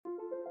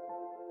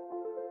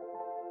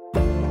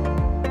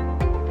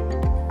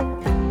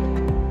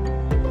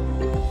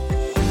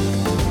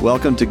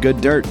Welcome to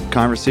Good Dirt,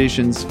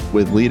 conversations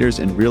with leaders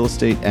in real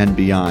estate and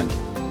beyond.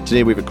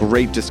 Today we have a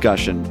great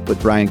discussion with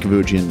Brian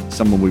Kavoogian,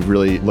 someone we've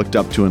really looked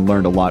up to and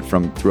learned a lot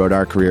from throughout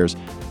our careers.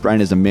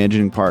 Brian is a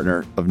managing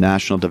partner of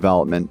National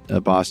Development,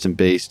 a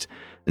Boston-based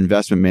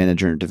investment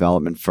manager and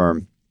development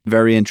firm.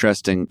 Very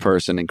interesting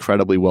person,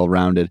 incredibly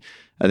well-rounded.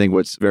 I think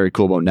what's very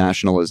cool about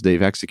National is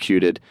they've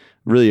executed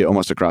really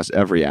almost across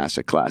every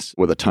asset class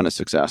with a ton of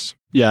success.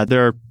 Yeah,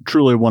 they're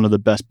truly one of the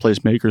best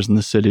placemakers in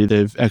the city.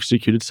 They've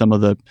executed some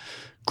of the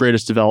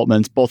greatest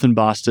developments, both in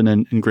Boston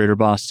and in greater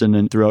Boston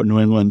and throughout New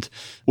England,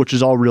 which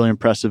is all really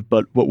impressive.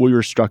 But what we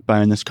were struck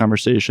by in this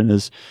conversation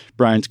is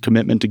Brian's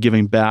commitment to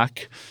giving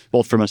back,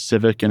 both from a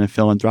civic and a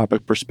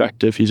philanthropic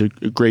perspective. He's a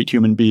great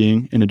human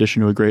being in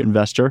addition to a great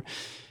investor.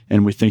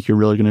 And we think you're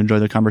really going to enjoy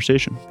the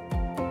conversation.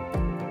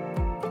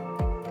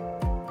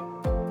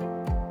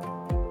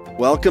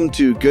 Welcome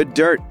to Good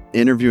Dirt,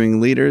 interviewing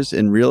leaders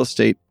in real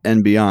estate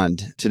and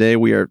beyond. Today,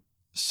 we are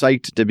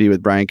psyched to be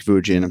with Brian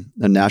Kavoogian,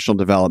 a National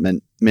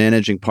Development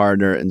managing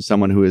partner and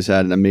someone who has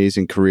had an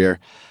amazing career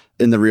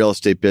in the real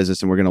estate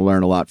business, and we're going to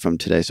learn a lot from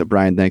today. So,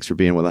 Brian, thanks for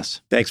being with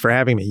us. Thanks for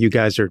having me. You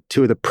guys are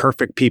two of the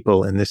perfect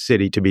people in this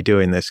city to be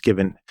doing this,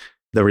 given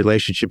the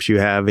relationships you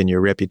have and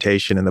your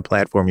reputation and the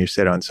platform you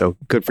sit on. So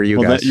good for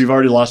you guys. You've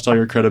already lost all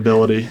your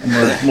credibility, and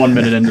we're 1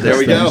 minute into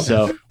this thing,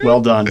 so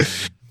well done.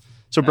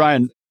 So,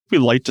 Brian, we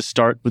like to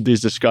start with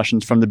these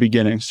discussions from the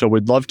beginning. So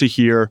we'd love to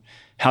hear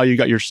how you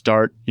got your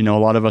start. You know,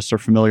 a lot of us are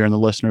familiar and the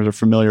listeners are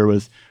familiar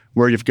with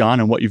where you've gone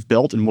and what you've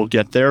built, and we'll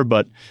get there.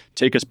 But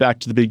take us back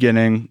to the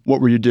beginning.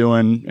 What were you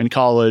doing in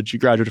college? You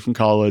graduated from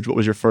college. What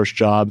was your first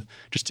job?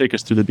 Just take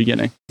us through the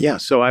beginning. Yeah,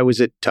 so I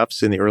was at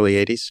Tufts in the early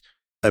 80s.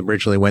 I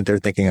originally went there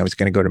thinking I was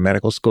going to go to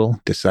medical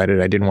school,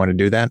 decided I didn't want to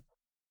do that.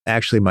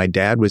 Actually, my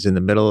dad was in the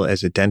middle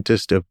as a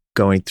dentist of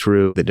going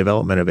through the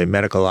development of a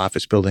medical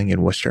office building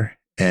in Worcester,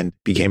 and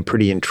became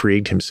pretty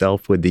intrigued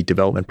himself with the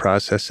development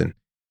process. And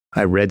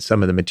I read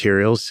some of the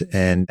materials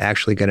and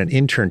actually got an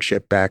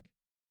internship back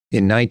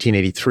in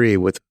 1983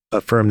 with a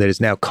firm that is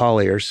now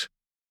Colliers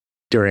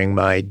during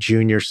my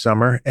junior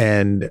summer.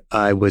 And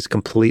I was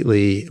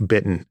completely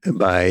bitten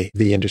by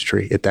the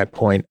industry at that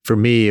point. For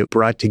me, it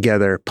brought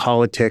together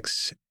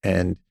politics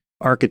and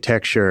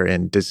architecture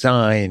and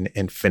design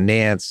and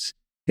finance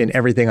and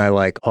everything I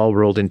like all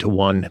rolled into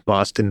one.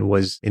 Boston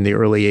was in the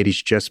early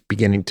 80s just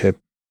beginning to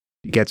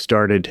get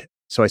started.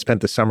 So I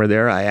spent the summer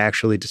there. I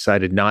actually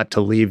decided not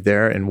to leave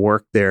there and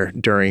work there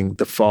during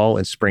the fall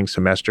and spring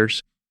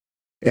semesters.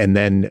 And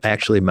then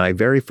actually my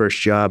very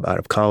first job out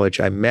of college,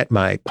 I met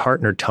my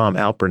partner, Tom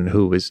Alpern,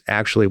 who was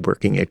actually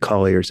working at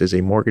Colliers as a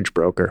mortgage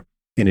broker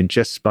and had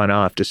just spun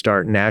off to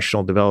start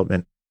National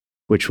Development,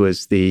 which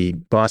was the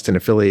Boston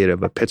affiliate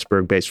of a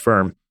Pittsburgh-based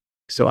firm.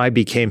 So I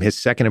became his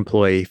second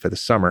employee for the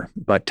summer.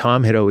 But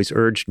Tom had always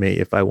urged me,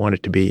 if I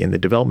wanted to be in the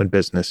development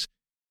business,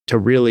 to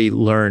really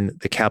learn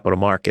the capital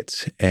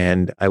markets.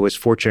 And I was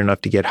fortunate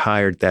enough to get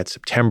hired that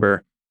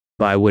September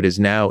by what is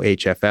now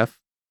HFF.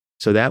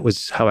 So that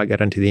was how I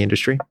got into the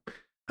industry.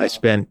 I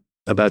spent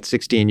about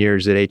 16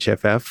 years at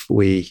HFF.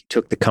 We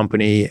took the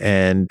company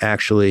and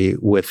actually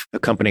with a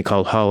company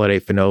called Holiday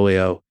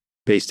Finolio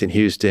based in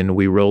Houston,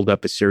 we rolled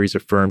up a series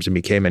of firms and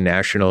became a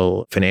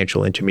national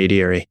financial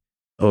intermediary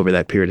over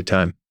that period of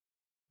time.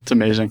 It's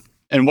amazing.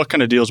 And what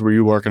kind of deals were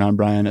you working on,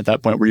 Brian, at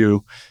that point? Were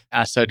you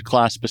asset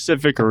class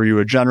specific or were you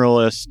a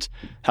generalist?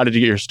 How did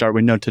you get your start?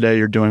 We know today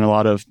you're doing a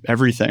lot of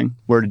everything.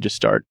 Where did you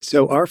start?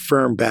 So our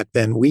firm back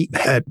then, we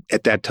had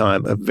at that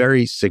time a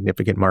very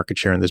significant market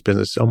share in this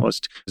business,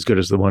 almost as good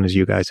as the one as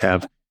you guys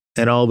have.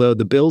 And although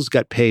the bills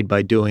got paid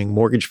by doing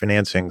mortgage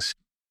financings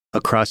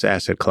across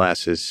asset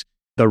classes,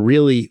 the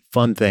really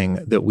fun thing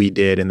that we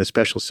did and the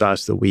special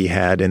sauce that we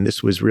had, and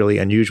this was really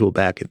unusual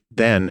back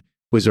then,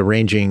 was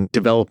arranging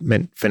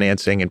development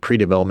financing and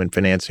pre-development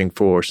financing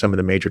for some of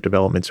the major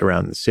developments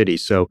around the city.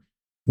 So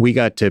we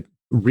got to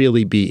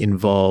really be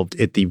involved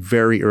at the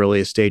very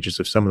earliest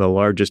stages of some of the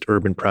largest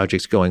urban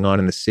projects going on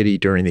in the city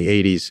during the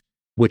 80s,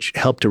 which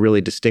helped to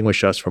really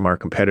distinguish us from our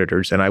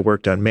competitors. And I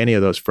worked on many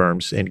of those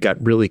firms and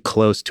got really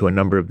close to a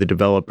number of the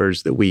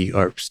developers that we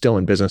are still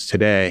in business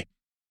today.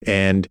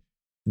 And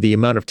the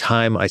amount of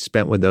time I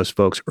spent with those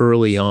folks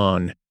early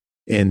on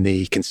in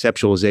the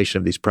conceptualization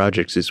of these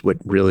projects is what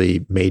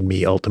really made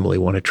me ultimately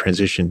want to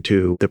transition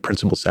to the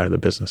principal side of the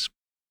business.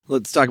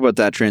 Let's talk about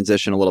that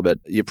transition a little bit.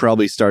 You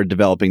probably started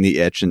developing the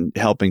itch and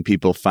helping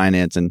people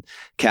finance and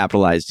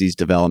capitalize these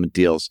development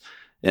deals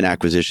and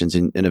acquisitions.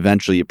 And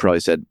eventually you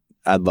probably said,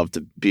 I'd love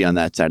to be on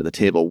that side of the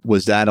table.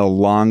 Was that a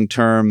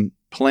long-term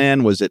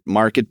plan? Was it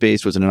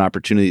market-based? Was it an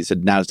opportunity that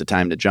said, now's the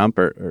time to jump?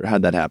 Or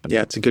how'd that happen?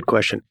 Yeah, it's a good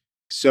question.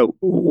 So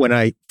when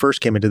I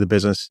first came into the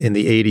business in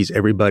the 80s,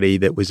 everybody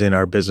that was in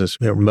our business,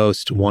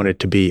 most wanted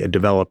to be a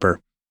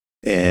developer.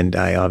 And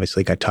I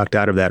obviously got talked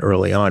out of that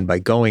early on by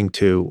going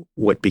to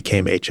what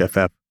became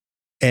HFF.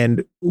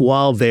 And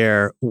while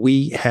there,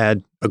 we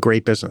had a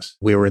great business.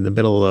 We were in the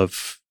middle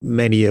of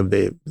many of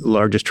the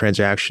largest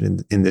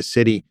transactions in the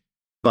city.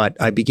 But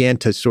I began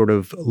to sort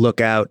of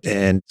look out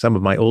and some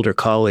of my older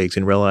colleagues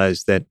and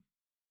realize that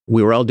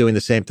we were all doing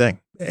the same thing.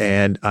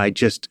 And I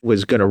just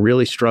was going to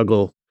really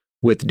struggle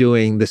with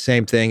doing the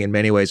same thing in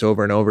many ways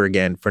over and over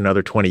again for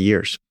another 20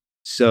 years.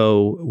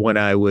 So when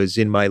I was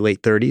in my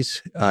late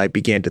 30s, I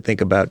began to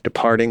think about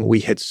departing. We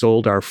had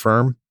sold our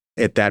firm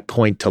at that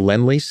point to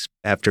Lendlease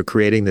after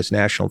creating this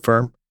national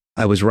firm.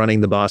 I was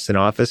running the Boston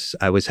office.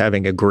 I was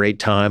having a great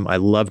time. I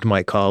loved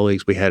my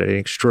colleagues. We had an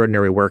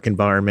extraordinary work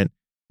environment.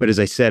 But as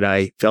I said,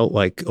 I felt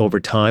like over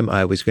time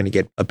I was going to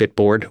get a bit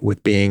bored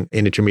with being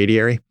an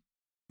intermediary.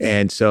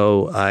 And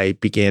so I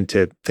began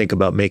to think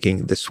about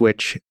making the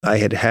switch. I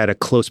had had a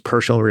close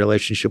personal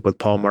relationship with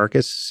Paul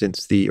Marcus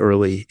since the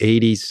early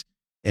 80s.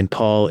 And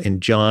Paul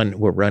and John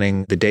were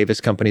running the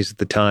Davis companies at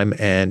the time.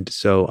 And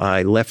so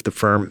I left the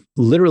firm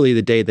literally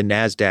the day the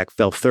NASDAQ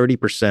fell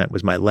 30%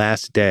 was my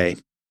last day.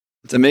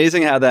 It's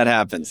amazing how that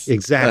happens.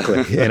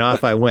 Exactly. And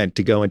off I went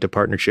to go into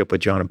partnership with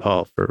John and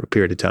Paul for a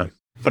period of time.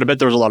 But I bet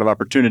there was a lot of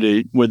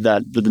opportunity with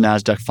that, with the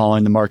NASDAQ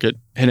following the market,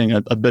 hitting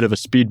a bit of a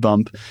speed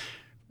bump.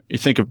 You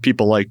think of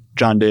people like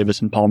John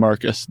Davis and Paul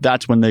Marcus,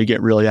 that's when they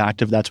get really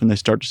active. That's when they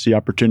start to see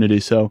opportunity.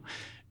 So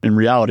in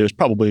reality, it was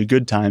probably a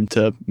good time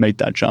to make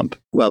that jump.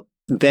 Well,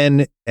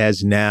 then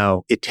as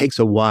now, it takes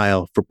a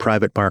while for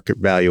private market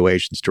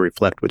valuations to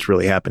reflect what's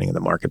really happening in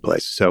the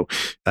marketplace. So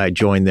I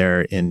joined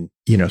there in,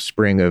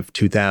 spring of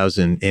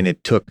 2000, and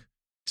it took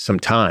some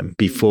time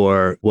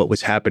before what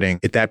was happening.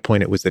 At that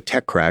point, it was the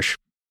tech crash.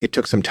 It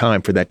took some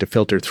time for that to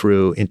filter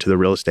through into the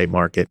real estate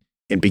market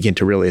and begin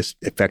to really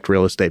affect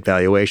real estate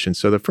valuations.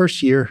 So the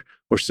first year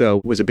or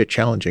so was a bit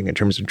challenging in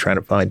terms of trying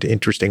to find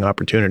interesting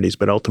opportunities,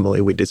 but ultimately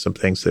we did some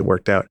things that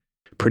worked out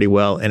pretty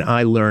well. And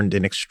I learned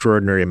an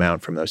extraordinary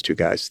amount from those two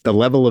guys. The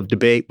level of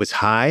debate was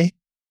high.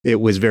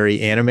 It was very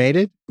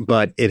animated,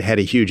 but it had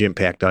a huge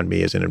impact on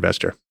me as an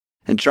investor.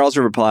 And Charles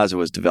River Plaza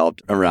was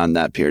developed around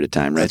that period of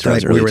time, right? That's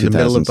right. We were in the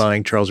middle of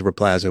buying Charles River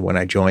Plaza when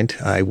I joined.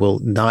 I will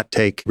not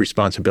take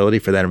responsibility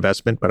for that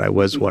investment, but I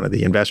was one of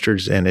the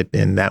investors in it.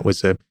 And that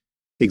was an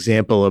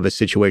example of a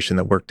situation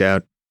that worked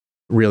out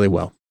really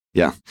well.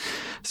 Yeah.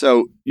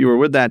 So you were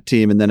with that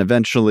team, and then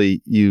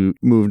eventually you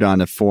moved on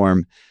to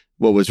form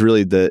what was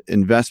really the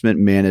investment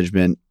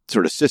management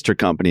sort of sister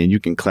company, and you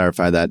can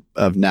clarify that,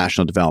 of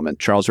National Development,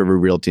 Charles River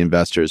Realty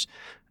Investors,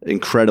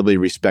 incredibly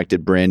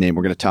respected brand name.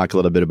 We're going to talk a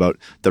little bit about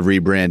the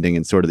rebranding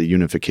and sort of the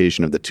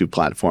unification of the two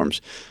platforms,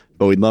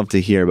 but we'd love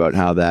to hear about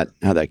how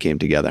that came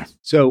together.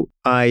 So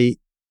I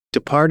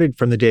departed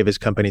from the Davis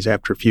companies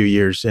after a few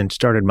years and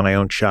started my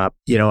own shop.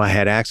 I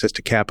had access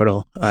to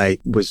capital. I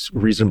was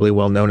reasonably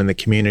well known in the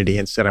community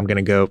and said, I'm going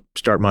to go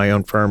start my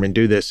own firm and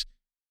do this.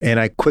 And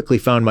I quickly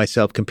found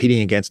myself competing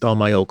against all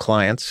my old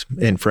clients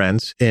and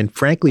friends, and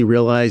frankly,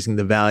 realizing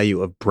the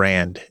value of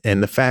brand.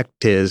 And the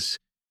fact is,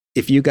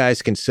 if you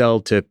guys can sell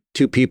to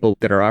two people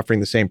that are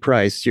offering the same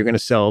price, you're going to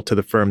sell to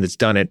the firm that's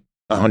done it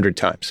 100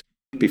 times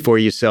before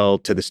you sell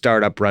to the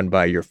startup run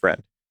by your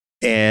friend.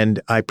 And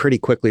I pretty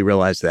quickly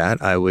realized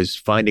that I was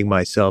finding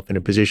myself in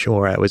a position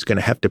where I was going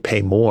to have to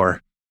pay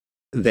more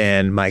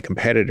than my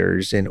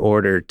competitors in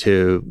order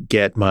to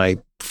get my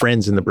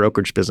friends in the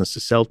brokerage business to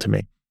sell to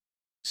me.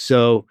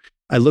 So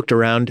I looked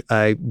around.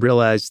 I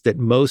realized that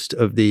most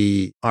of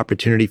the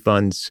opportunity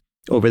funds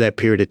over that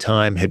period of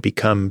time had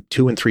become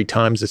 2 and 3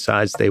 times the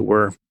size they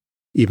were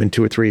even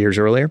 2 or 3 years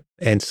earlier.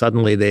 And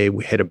suddenly they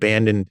had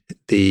abandoned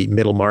the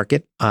middle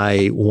market.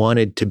 I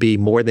wanted to be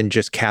more than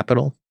just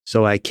capital.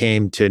 So I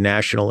came to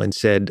National and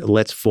said,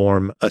 let's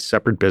form a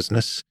separate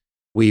business.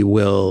 We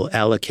will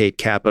allocate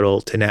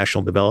capital to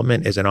National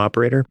Development as an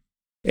operator,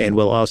 and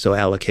we'll also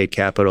allocate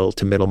capital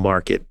to middle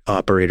market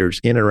operators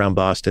in and around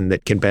Boston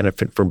that can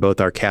benefit from both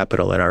our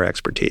capital and our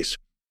expertise.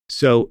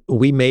 So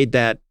we made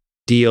that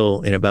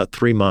deal in about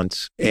 3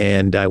 months,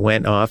 and I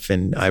went off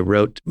and I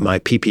wrote my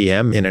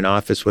PPM in an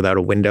office without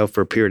a window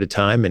for a period of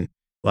time, and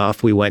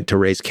off we went to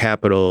raise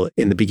capital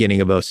in the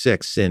beginning of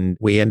 2006, and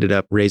we ended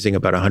up raising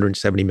about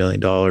 $170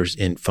 million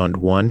in Fund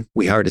 1.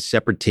 We hired a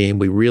separate team.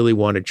 We really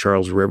wanted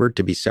Charles River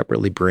to be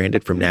separately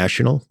branded from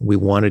National. We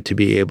wanted to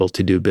be able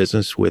to do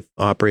business with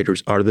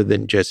operators other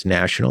than just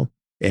National,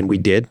 and we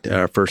did.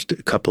 Our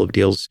first couple of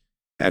deals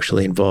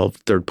actually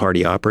involved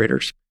third-party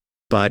operators.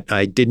 But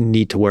I didn't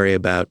need to worry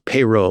about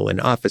payroll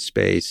and office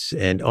space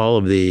and all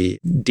of the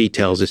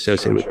details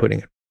associated with putting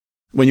it.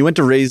 When you went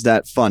to raise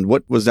that fund,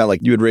 what was that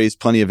like? You had raised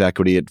plenty of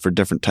equity for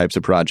different types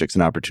of projects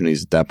and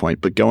opportunities at that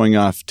point, but going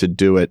off to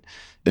do it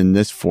in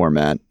this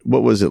format,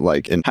 what was it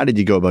like? And how did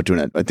you go about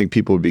doing it? I think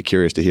people would be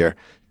curious to hear.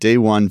 Day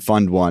one,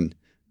 Fund 1,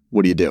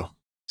 what do you do?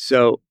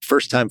 So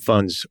first-time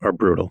funds are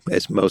brutal,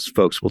 as most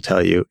folks will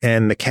tell you.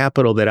 And the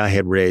capital that I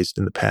had raised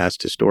in the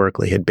past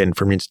historically had been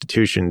from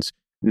institutions,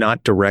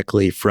 not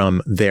directly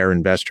from their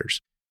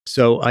investors.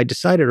 So I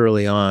decided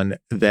early on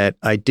that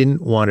I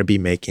didn't want to be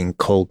making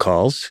cold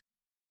calls.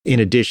 In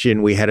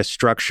addition, we had a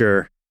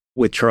structure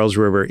with Charles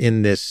River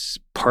in this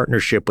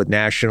partnership with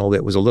National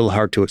that was a little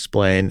hard to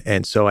explain.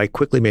 And so I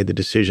quickly made the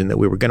decision that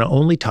we were going to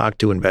only talk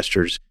to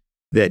investors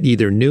that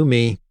either knew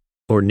me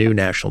or knew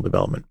National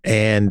Development.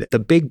 And the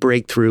big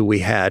breakthrough we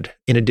had,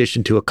 in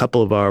addition to a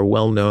couple of our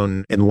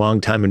well-known and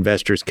longtime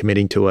investors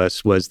committing to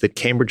us, was that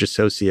Cambridge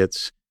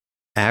Associates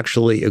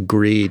actually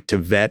agreed to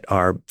vet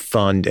our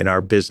fund and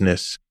our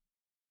business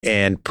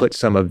and put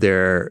some of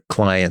their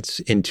clients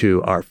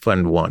into our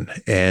Fund 1.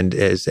 And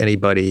as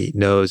anybody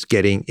knows,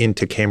 getting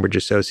into Cambridge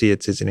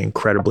Associates is an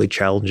incredibly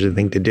challenging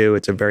thing to do.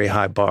 It's a very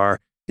high bar,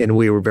 and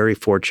we were very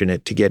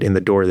fortunate to get in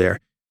the door there.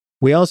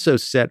 We also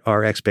set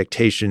our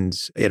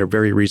expectations at a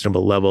very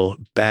reasonable level.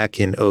 Back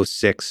in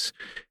 06,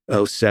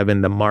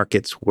 07, the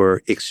markets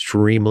were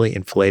extremely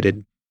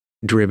inflated,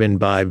 driven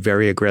by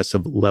very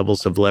aggressive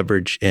levels of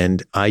leverage.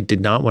 And I did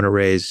not want to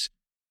raise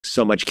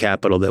so much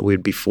capital that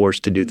we'd be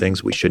forced to do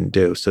things we shouldn't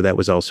do. So that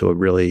was also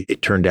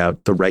it turned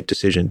out the right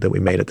decision that we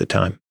made at the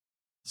time.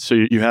 So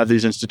you have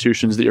these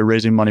institutions that you're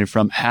raising money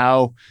from.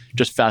 How,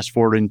 just fast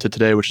forwarding to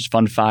today, which is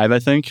Fund 5, I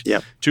think.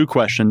 Yeah. 2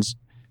 questions.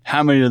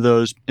 How many of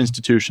those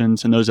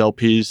institutions and those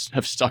LPs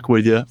have stuck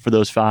with you for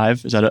those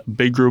 5? Is that a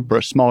big group or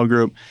a small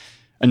group?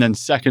 And then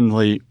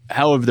secondly,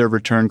 how have their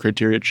return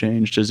criteria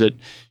changed? It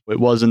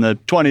was in the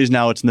 20s,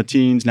 now it's in the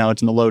teens, now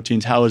it's in the low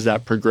teens. How has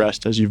that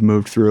progressed as you've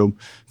moved through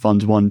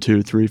funds 1,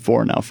 2, 3,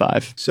 4, now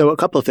 5? So a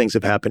couple of things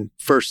have happened.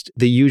 First,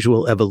 the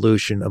usual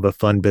evolution of a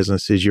fund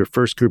business is your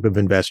first group of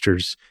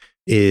investors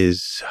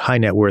is high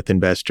net worth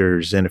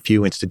investors and a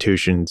few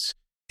institutions.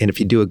 And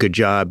if you do a good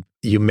job,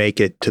 you make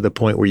it to the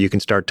point where you can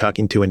start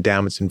talking to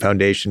endowments and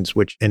foundations,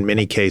 which in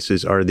many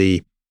cases are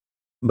the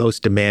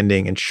most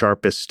demanding and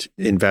sharpest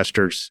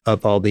investors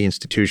of all the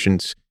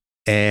institutions.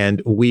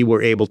 And we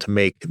were able to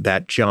make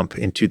that jump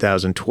in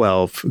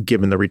 2012,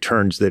 given the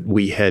returns that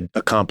we had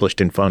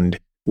accomplished in Fund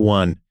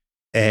 1.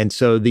 And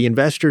so the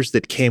investors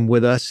that came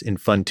with us in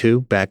Fund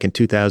 2 back in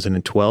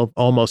 2012,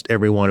 almost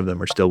every one of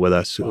them are still with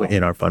us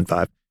in our Fund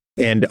 5.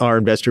 And our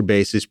investor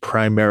base is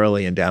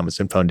primarily endowments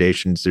and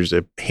foundations. There's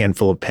a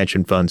handful of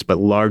pension funds, but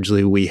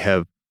largely we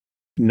have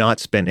not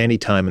spent any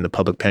time in the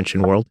public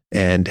pension world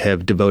and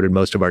have devoted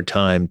most of our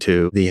time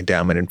to the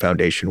endowment and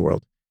foundation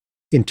world.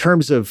 In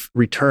terms of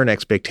return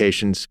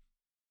expectations,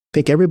 I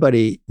think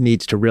everybody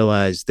needs to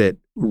realize that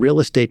real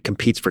estate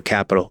competes for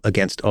capital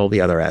against all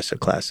the other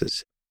asset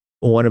classes.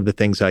 One of the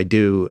things I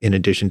do, in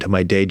addition to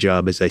my day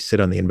job, is I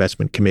sit on the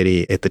investment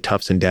committee at the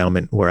Tufts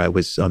Endowment, where I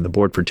was on the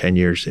board for 10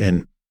 years.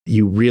 And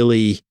you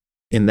really,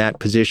 in that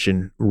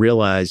position,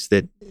 realize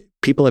that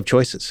people have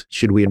choices.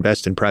 Should we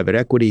invest in private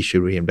equity?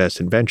 Should we invest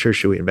in venture?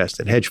 Should we invest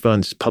in hedge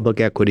funds, public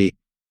equity?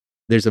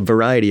 There's a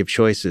variety of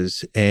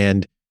choices.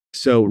 And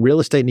so real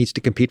estate needs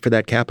to compete for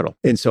that capital.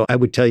 And so I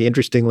would tell you,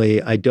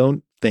 interestingly, I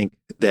don't think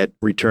that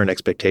return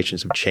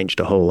expectations have changed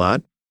a whole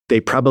lot. They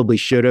probably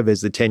should have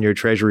as the 10-year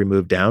treasury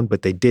moved down,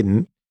 but they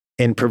didn't.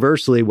 And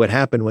perversely, what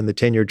happened when the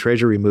 10-year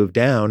treasury moved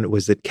down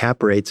was that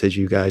cap rates, as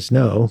you guys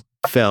know,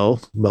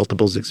 fell,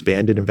 multiples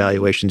expanded, and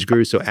valuations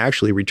grew. So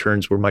actually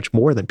returns were much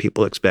more than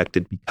people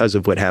expected because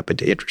of what happened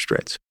to interest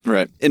rates.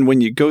 Right. And when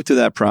you go through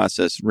that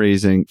process,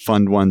 raising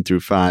Fund 1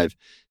 through 5,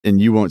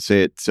 and you won't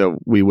say it, so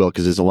we will,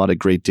 because there's a lot of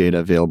great data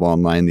available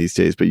online these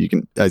days, but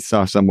I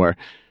saw somewhere,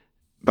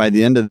 by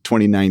the end of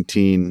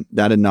 2019,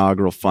 that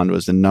inaugural fund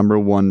was the number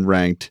 1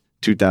 ranked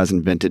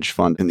 2000 vintage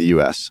fund in the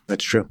U.S.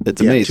 That's true. It's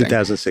amazing.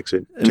 2006.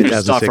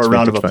 Stop for a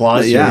round of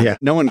applause. Yeah.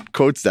 No one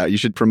quotes that. You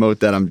should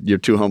promote that. You're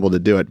too humble to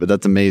do it, but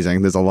that's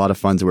amazing. There's a lot of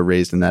funds that were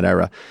raised in that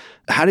era.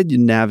 How did you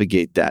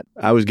navigate that?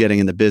 I was getting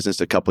in the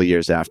business a couple of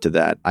years after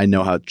that. I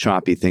know how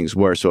choppy things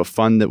were. So a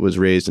fund that was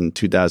raised in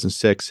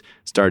 2006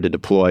 started to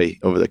deploy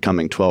over the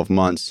coming 12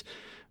 months.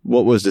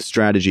 What was the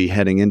strategy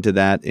heading into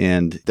that?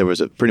 And there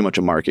was pretty much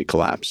a market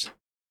collapse.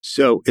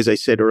 So, as I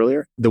said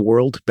earlier, the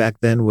world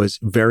back then was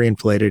very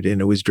inflated and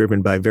it was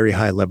driven by very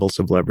high levels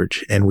of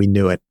leverage, and we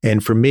knew it.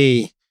 And for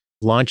me,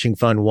 launching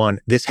Fund 1,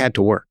 this had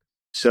to work.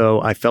 So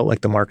I felt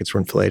like the markets were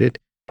inflated,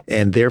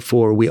 and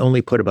therefore we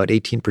only put about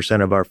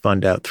 18% of our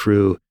fund out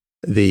through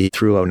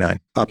 09,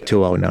 up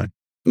to 09.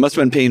 It must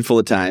have been painful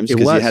at times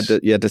because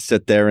you had to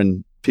sit there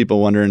and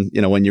people wondering,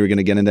 when you were going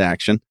to get into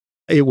action.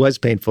 It was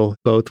painful,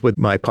 both with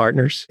my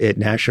partners at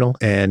National.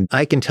 And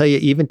I can tell you,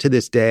 even to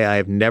this day, I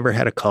have never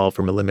had a call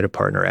from a limited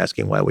partner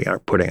asking why we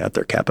aren't putting out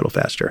their capital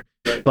faster.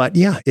 But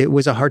yeah, it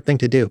was a hard thing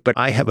to do. But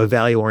I have a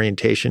value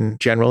orientation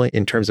generally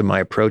in terms of my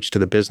approach to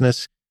the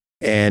business.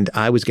 And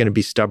I was going to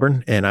be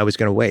stubborn and I was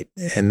going to wait.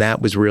 And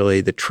that was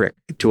really the trick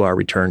to our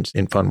returns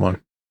in Fund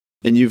 1.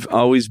 And you've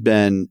always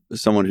been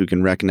someone who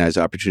can recognize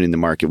opportunity in the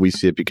market. We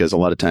see it because a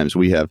lot of times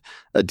we have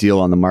a deal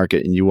on the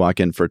market and you walk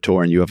in for a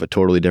tour and you have a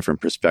totally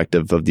different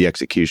perspective of the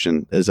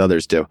execution as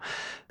others do.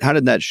 How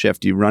did that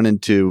shift? You run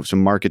into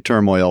some market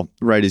turmoil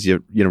right as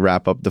you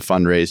wrap up the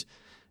fundraise.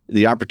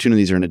 The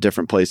opportunities are in a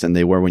different place than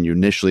they were when you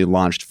initially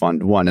launched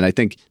Fund 1. And I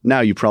think now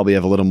you probably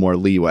have a little more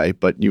leeway,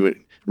 but you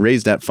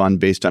raised that fund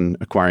based on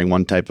acquiring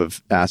one type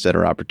of asset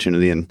or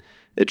opportunity and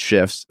it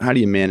shifts. How do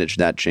you manage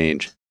that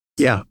change?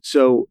 Yeah.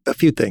 So a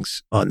few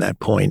things on that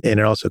point, and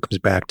it also comes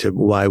back to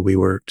why we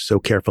were so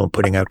careful in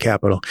putting out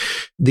capital.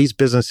 These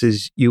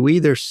businesses, you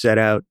either set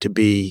out to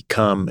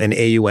become an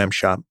AUM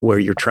shop where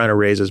you're trying to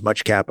raise as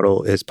much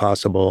capital as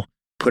possible,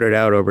 put it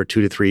out over a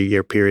 2 to 3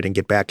 year period and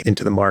get back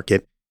into the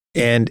market.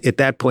 And at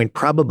that point,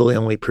 probably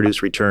only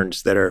produce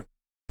returns that are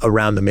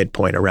around the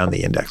midpoint, around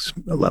the index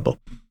level.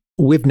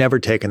 We've never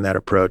taken that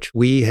approach.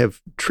 We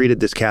have treated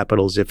this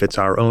capital as if it's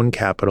our own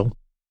capital.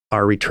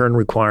 Our return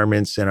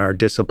requirements and our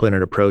discipline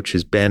and approach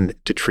has been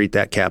to treat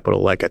that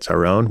capital like it's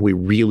our own. We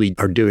really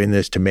are doing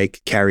this to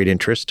make carried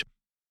interest.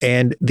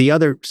 And the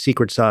other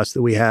secret sauce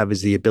that we have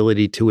is the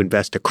ability to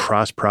invest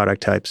across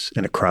product types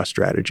and across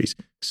strategies.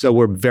 So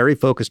we're very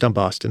focused on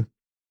Boston,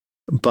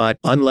 but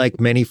unlike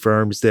many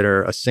firms that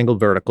are a single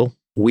vertical,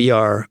 we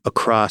are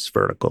across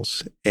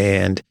verticals.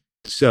 And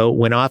so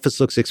when office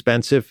looks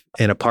expensive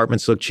and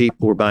apartments look cheap,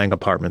 we're buying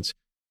apartments.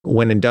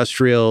 When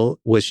industrial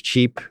was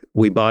cheap,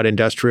 we bought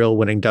industrial.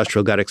 When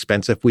industrial got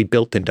expensive, we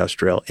built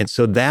industrial. And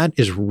so that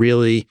is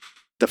really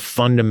the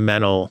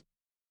fundamental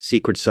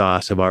secret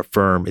sauce of our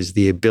firm, is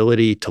the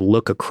ability to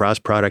look across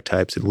product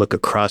types and look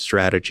across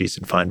strategies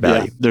and find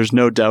value. Yeah, there's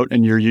no doubt,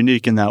 and you're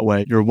unique in that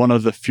way. You're one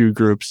of the few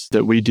groups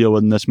that we deal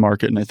with in this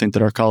market, and I think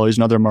that our colleagues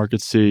in other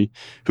markets see,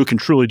 who can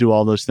truly do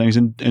all those things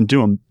and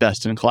do them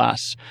best in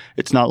class.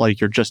 It's not like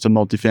you're just a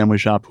multifamily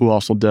shop who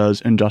also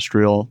does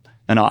industrial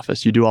and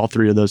office. You do all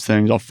three of those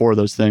things, all four of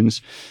those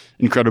things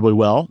incredibly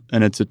well,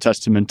 and it's a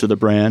testament to the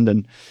brand,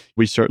 and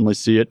we certainly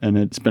see it, and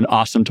it's been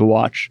awesome to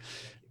watch.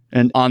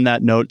 And on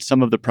that note,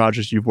 some of the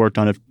projects you've worked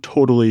on have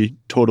totally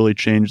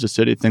changed the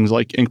city. Things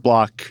like Ink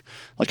Block,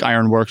 like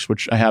Ironworks,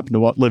 which I happen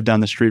to live down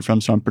the street from,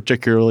 so I'm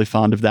particularly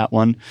fond of that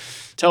one.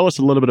 Tell us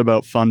a little bit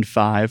about Fund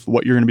 5,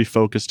 what you're going to be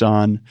focused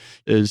on.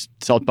 Is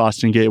South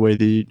Boston Gateway,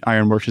 the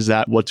Ironworks, is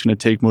that what's going to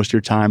take most of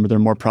your time? Are there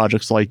more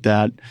projects like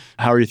that?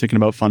 How are you thinking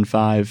about Fund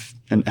 5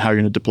 and how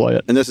you're going to deploy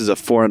it? And this is a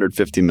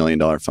 $450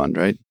 million fund,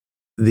 right?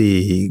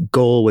 The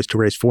goal was to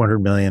raise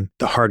 $400 million.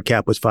 The hard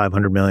cap was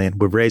 $500 million.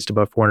 We've raised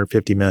about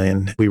 $450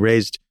 million. We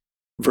raised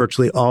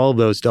virtually all of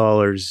those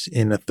dollars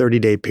in a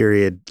 30-day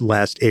period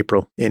last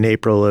April, in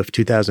April of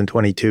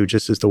 2022,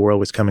 just as the world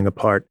was coming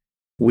apart.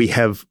 We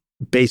have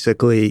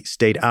basically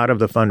stayed out of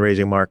the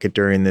fundraising market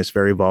during this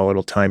very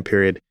volatile time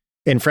period.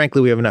 And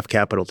frankly, we have enough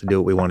capital to do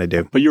what we want to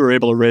do. But you were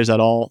able to raise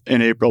that all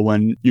in April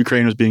when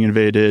Ukraine was being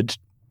invaded,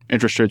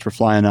 interest rates were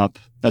flying up.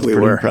 That's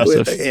pretty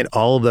impressive. And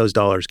all of those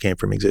dollars came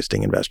from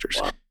existing investors.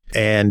 Wow.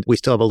 And we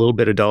still have a little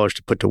bit of dollars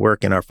to put to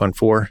work in our Fund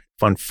 4.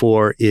 Fund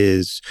 4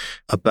 is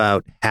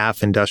about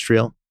half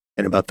industrial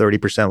and about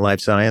 30% life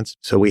science.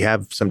 So we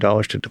have some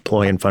dollars to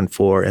deploy in Fund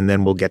 4, and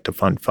then we'll get to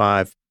Fund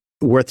 5.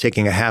 Worth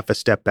taking a half a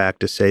step back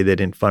to say that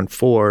in Fund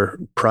 4,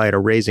 prior to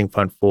raising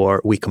Fund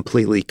 4, we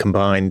completely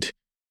combined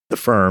the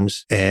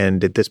firms.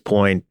 And at this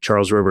point,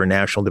 Charles River and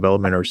National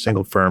Development are a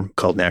single firm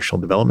called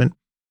National Development.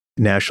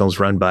 National is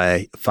run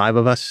by 5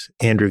 of us.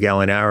 Andrew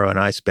Gallinaro and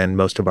I spend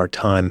most of our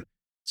time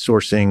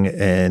sourcing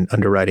and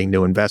underwriting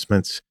new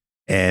investments.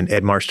 And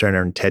Ed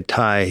Marsteiner and Ted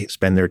Ty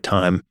spend their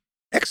time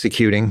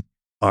executing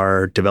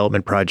our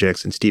development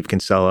projects. And Steve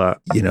Kinsella,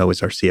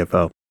 is our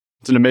CFO.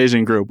 It's an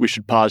amazing group. We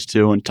should pause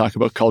too and talk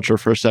about culture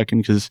for a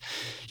second, because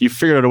you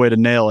figured out a way to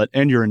nail it.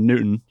 And you're in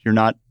Newton. You're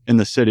not in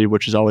the city,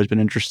 which has always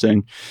been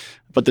interesting.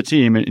 But the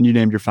team, and you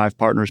named your 5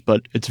 partners,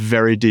 but it's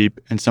very deep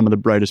and some of the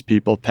brightest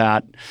people.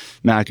 Pat,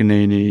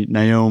 McEnany,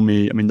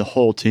 Naomi, the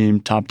whole team,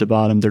 top to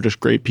bottom, they're just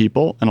great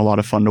people and a lot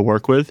of fun to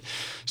work with.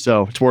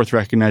 So it's worth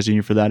recognizing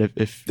you for that.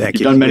 If you've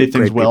done many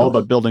things well,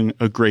 but building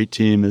a great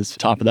team is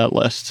top of that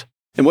list.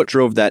 And what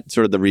drove that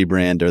sort of the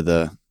rebrand or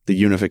the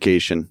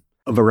unification?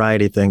 A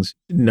variety of things.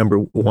 Number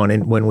one,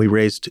 when we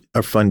raised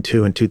our Fund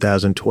 2 in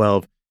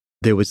 2012,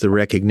 there was the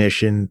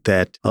recognition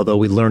that although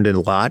we learned a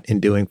lot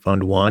in doing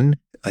Fund 1,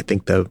 I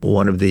think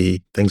one of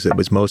the things that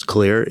was most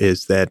clear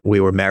is that we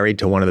were married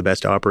to one of the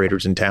best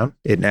operators in town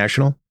at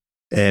National.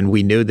 And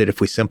we knew that if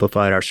we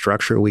simplified our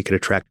structure, we could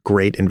attract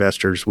great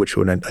investors, which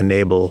would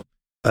enable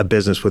a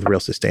business with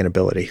real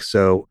sustainability.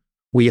 So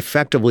we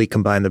effectively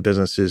combined the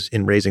businesses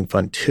in raising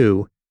Fund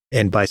 2.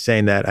 And by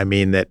saying that, I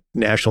mean that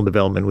National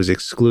Development was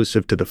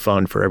exclusive to the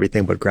fund for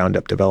everything but ground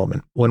up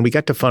development. When we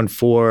got to Fund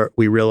 4,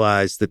 we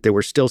realized that there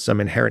were still some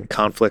inherent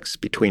conflicts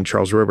between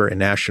Charles River and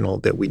National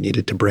that we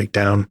needed to break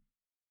down.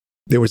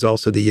 There was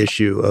also the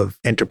issue of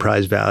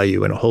enterprise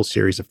value and a whole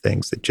series of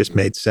things that just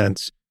made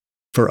sense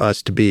for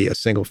us to be a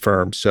single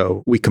firm.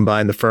 So we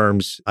combined the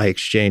firms. I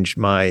exchanged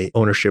my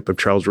ownership of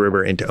Charles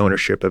River into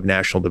ownership of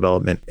National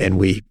Development, and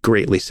we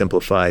greatly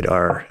simplified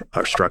our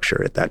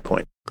structure at that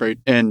point. Great.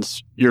 And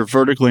you're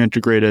vertically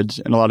integrated,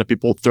 and a lot of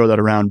people throw that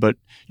around, but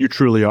you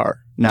truly are.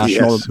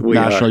 National,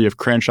 you have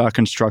Cranshaw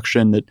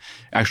Construction that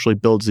actually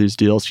builds these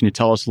deals. Can you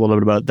tell us a little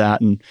bit about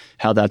that and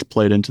how that's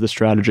played into the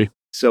strategy?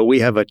 So we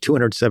have a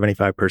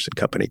 275-person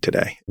company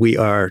today. We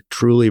are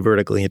truly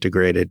vertically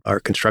integrated. Our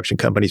construction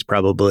company is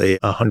probably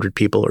 100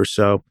 people or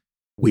so.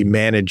 We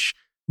manage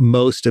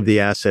most of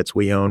the assets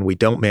we own. We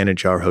don't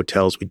manage our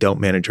hotels. We don't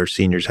manage our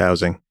seniors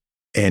housing.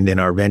 And in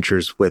our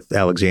ventures with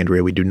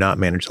Alexandria, we do not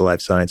manage the life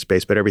science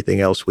space, but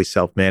everything else we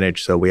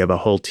self-manage. So we have a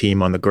whole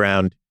team on the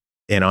ground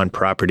and on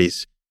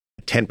properties,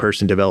 a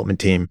 10-person development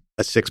team,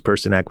 a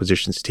 6-person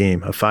acquisitions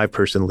team, a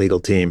 5-person legal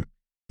team,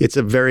 It's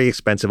a very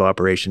expensive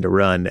operation to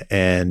run.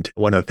 And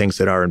one of the things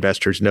that our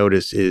investors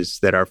notice is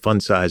that our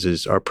fund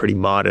sizes are pretty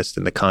modest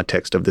in the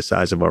context of the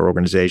size of our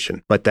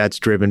organization. But that's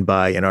driven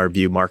by, in our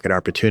view, market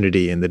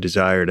opportunity and the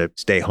desire to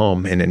stay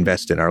home and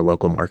invest in our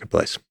local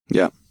marketplace.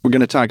 Yeah. We're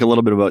going to talk a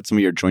little bit about some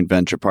of your joint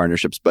venture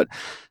partnerships, but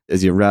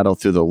as you rattle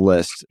through the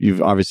list,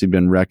 you've obviously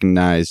been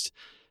recognized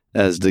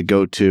as the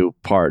go-to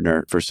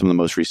partner for some of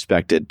the most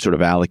respected sort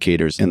of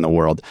allocators in the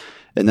world.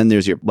 And then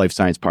there's your life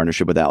science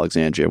partnership with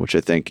Alexandria, which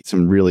I think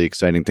some really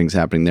exciting things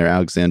happening there.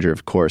 Alexandria,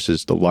 of course,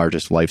 is the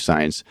largest life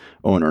science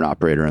owner and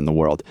operator in the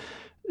world.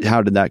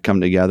 How did that come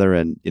together?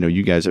 And,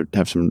 you guys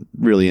have some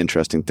really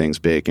interesting things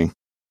baking.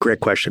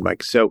 Great question,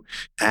 Mike. So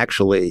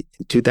actually,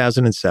 in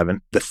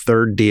 2007, the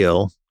third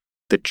deal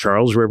that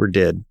Charles River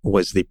did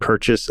was the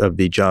purchase of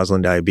the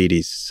Joslin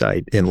Diabetes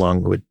site in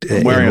Longwood.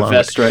 I'm wearing a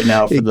vest right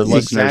now for the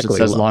listeners. It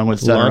says Longwood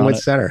Center. Longwood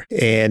Center.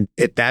 And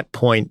at that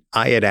point,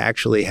 I had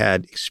actually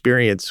had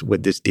experience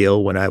with this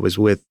deal when I was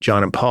with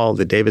John and Paul,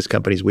 the Davis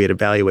companies. We had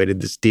evaluated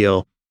this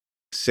deal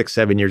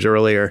 6-7 years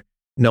earlier.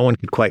 No one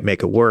could quite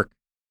make it work.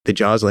 The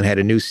Joslin had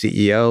a new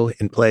CEO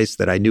in place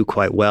that I knew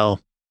quite well.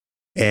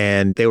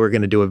 And they were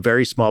going to do a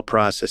very small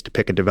process to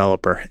pick a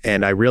developer.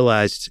 And I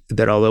realized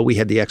that although we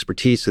had the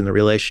expertise and the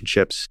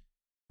relationships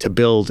to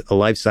build a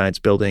life science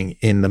building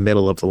in the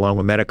middle of the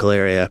Longwood medical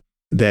area,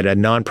 that a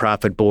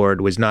nonprofit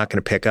board was not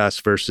going to pick us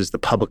versus the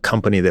public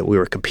company that we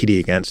were competing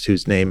against,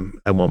 whose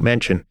name I won't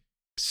mention.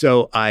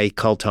 So I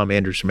called Tom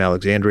Andrews from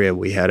Alexandria.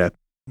 We had a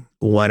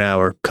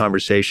 1-hour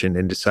conversation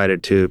and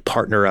decided to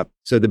partner up.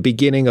 So the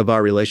beginning of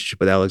our relationship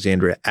with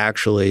Alexandria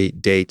actually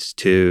dates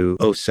to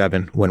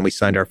 2007 when we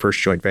signed our first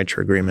joint venture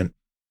agreement.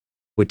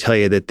 Would tell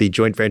you that the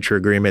joint venture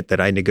agreement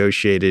that I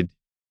negotiated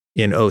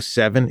in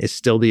 2007 is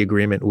still the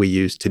agreement we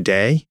use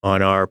today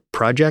on our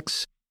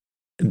projects.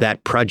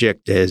 That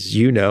project, as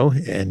you know,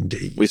 and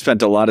we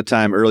spent a lot of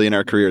time early in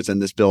our careers in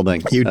this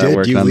building. You did.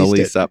 Working on the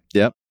lease up.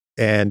 Yep.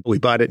 And we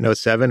bought it in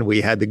 2007.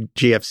 We had the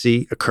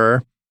GFC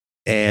occur.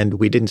 And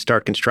we didn't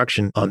start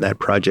construction on that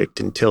project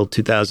until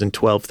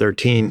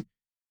 2012-13,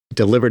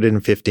 delivered it in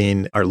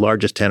 2015. Our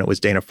largest tenant was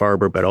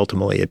Dana-Farber, but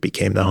ultimately it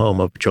became the home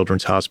of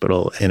Children's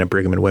Hospital and a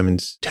Brigham and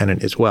Women's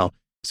tenant as well.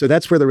 So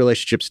that's where the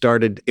relationship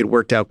started. It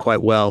worked out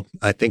quite well.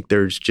 I think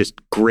there's just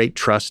great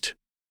trust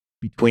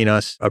between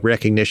us, a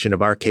recognition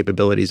of our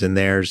capabilities and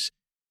theirs,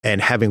 and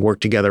having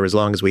worked together as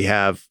long as we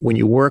have. When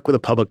you work with a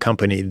public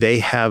company, they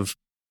have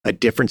a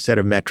different set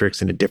of metrics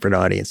and a different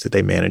audience that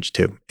they manage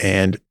to.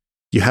 And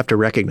you have to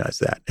recognize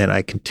that. And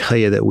I can tell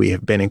you that we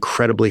have been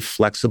incredibly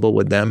flexible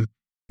with them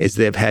as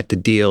they've had to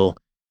deal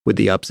with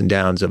the ups and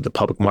downs of the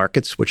public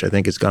markets, which I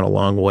think has gone a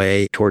long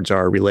way towards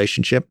our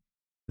relationship.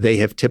 They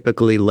have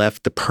typically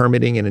left the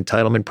permitting and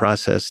entitlement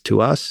process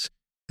to us.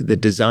 The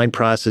design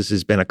process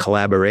has been a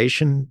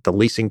collaboration. The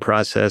leasing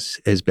process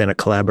has been a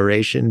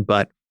collaboration,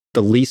 but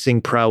the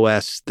leasing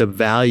prowess, the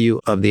value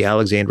of the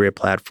Alexandria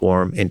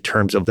platform in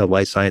terms of the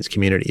life science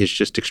community is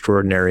just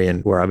extraordinary,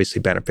 and we're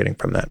obviously benefiting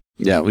from that.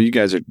 Yeah, well, you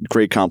guys are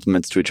great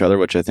complements to each other,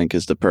 which I think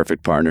is the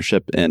perfect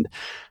partnership, and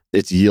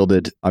it's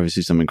yielded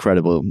obviously some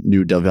incredible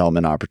new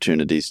development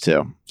opportunities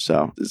too.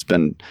 So it's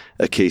been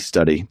a case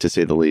study, to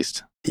say the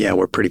least. Yeah,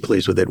 we're pretty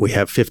pleased with it. We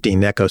have 15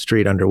 Necco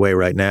Street underway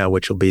right now,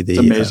 which will be the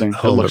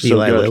home of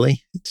Eli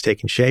Lilly. It's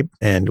taking shape,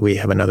 and we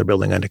have another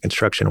building under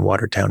construction in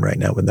Watertown right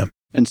now with them.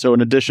 And so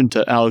in addition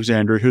to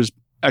Alexandria, who's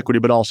equity,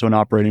 but also an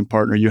operating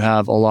partner, you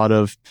have a lot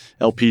of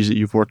LPs that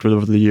you've worked with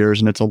over the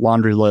years, and it's a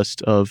laundry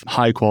list of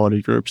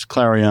high-quality groups: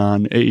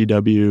 Clarion,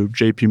 AEW,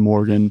 JP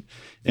Morgan,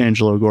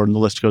 Angelo Gordon, the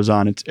list goes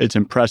on. It's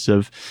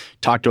impressive.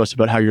 Talk to us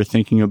about how you're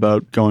thinking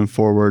about going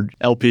forward.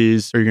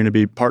 LPs, are you going to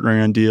be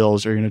partnering on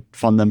deals? Are you going to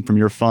fund them from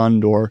your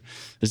fund, or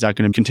is that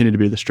going to continue to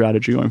be the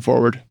strategy going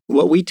forward?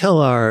 What we tell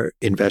our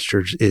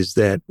investors is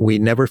that we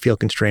never feel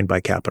constrained by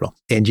capital,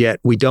 and yet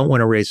we don't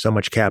want to raise so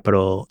much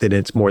capital that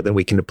it's more than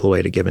we can deploy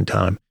at a given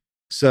time.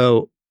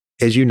 So,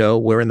 as you know,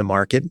 we're in the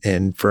market,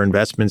 and for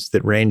investments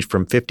that range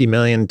from $50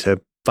 million to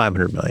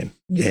 $500 million,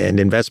 and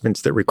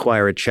investments that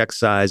require a check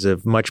size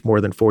of much more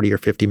than $40 or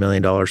 $50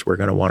 million, we're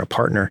going to want to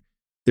partner.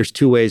 There's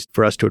two ways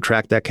for us to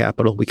attract that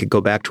capital. We could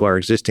go back to our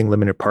existing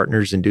limited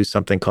partners and do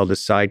something called a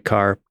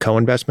sidecar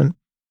co-investment,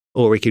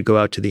 or we could go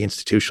out to the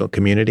institutional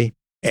community,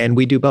 and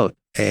we do both.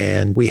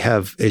 And we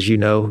have, as you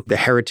know, the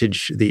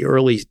heritage, the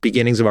early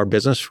beginnings of our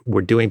business.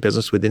 We're doing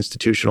business with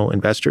institutional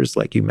investors,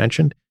 like you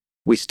mentioned.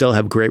 We still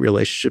have great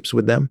relationships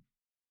with them,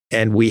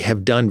 and we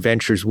have done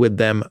ventures with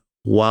them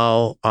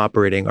while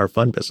operating our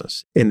fund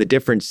business. And the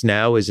difference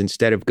now is,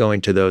 instead of going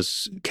to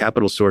those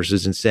capital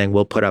sources and saying,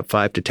 we'll put up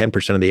 5 to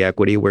 10% of the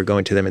equity, we're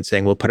going to them and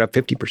saying, we'll put up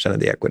 50% of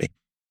the equity.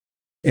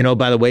 And oh,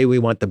 by the way, we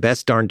want the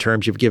best darn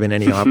terms you've given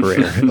any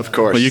operator. Of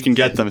course. Well, you can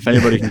get them if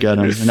anybody can get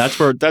them. And that's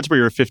where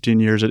you're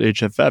 15 years at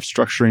HFF,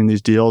 structuring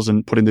these deals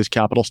and putting these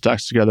capital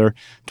stacks together.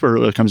 That's where it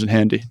really comes in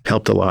handy.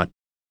 Helped a lot.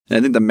 And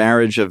I think the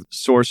marriage of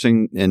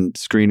sourcing and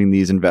screening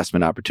these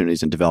investment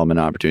opportunities and development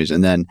opportunities,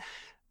 and then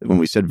when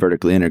we said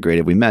vertically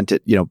integrated, we meant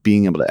it,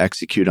 being able to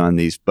execute on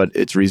these, but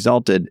it's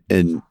resulted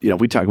in,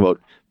 we talk about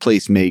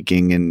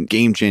placemaking and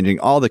game changing,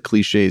 all the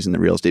cliches in the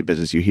real estate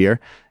business you hear.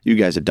 You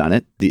guys have done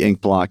it. The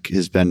Ink Block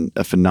has been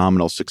a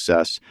phenomenal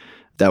success.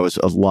 That was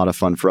a lot of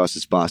fun for us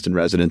as Boston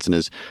residents and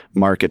as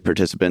market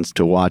participants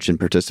to watch and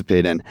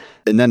participate in.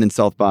 And then in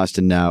South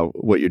Boston now,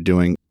 what you're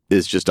doing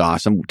is just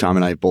awesome. Tom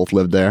and I both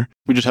lived there.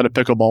 We just had a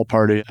pickleball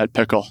party at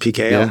Pickle.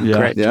 PKL. Yeah,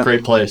 Great. Yeah.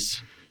 Great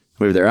place.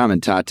 We were there. I'm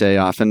in Tate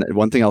often.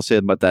 One thing I'll say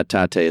about that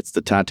Tate, it's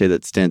the Tate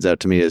that stands out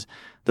to me is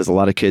there's a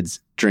lot of kids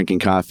drinking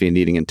coffee and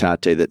eating in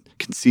Tate that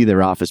can see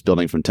their office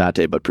building from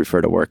Tate, but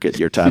prefer to work at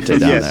your Tate down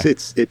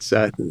yes,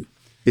 there.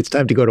 it's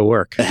time to go to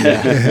work.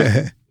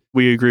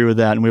 We agree with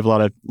that, and we have a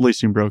lot of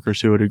leasing brokers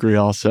who would agree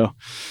also.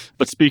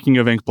 But speaking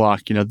of Ink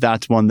Block,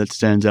 that's one that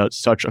stands out.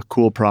 Such a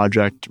cool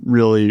project,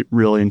 really,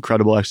 really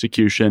incredible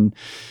execution.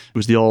 It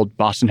was the old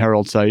Boston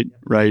Herald site,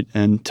 right?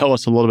 And tell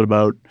us a little bit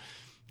about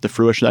the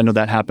fruition. I know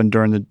that happened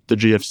during the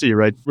GFC,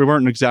 right? We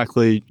weren't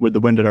exactly with the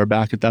wind at our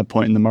back at that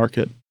point in the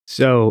market.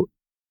 So,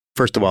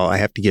 first of all, I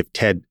have to give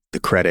Ted the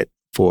credit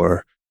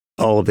for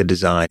all of the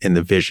design and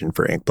the vision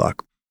for Ink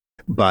Block.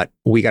 But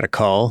we got a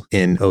call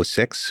in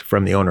 2006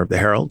 from the owner of the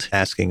Herald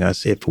asking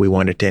us if we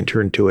wanted to enter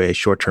into a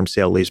short-term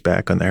sale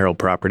leaseback on the Herald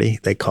property.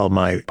 They called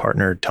my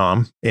partner,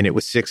 Tom, and it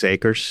was 6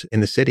 acres in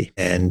the city.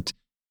 And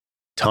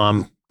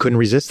Tom couldn't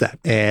resist that.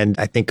 And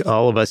I think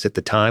all of us at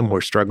the time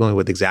were struggling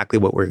with exactly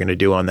what we're going to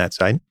do on that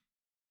site.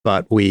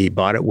 But we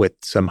bought it with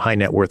some high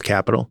net worth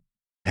capital,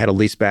 had a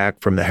lease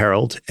back from the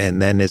Herald.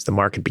 And then as the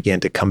market began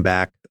to come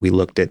back, we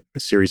looked at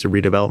a series of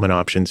redevelopment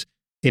options.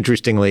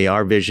 Interestingly,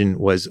 our vision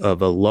was of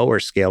a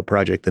lower scale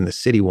project than the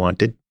city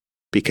wanted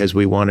because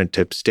we wanted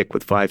to stick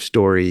with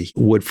 5-story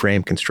wood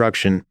frame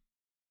construction,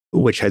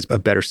 which has a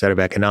better set of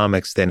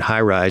economics than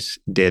high rise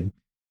did.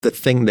 The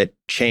thing that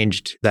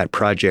changed that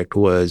project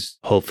was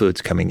Whole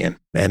Foods coming in.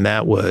 And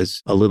that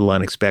was a little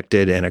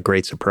unexpected and a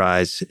great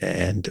surprise.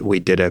 And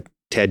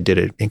Ted did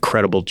an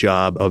incredible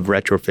job of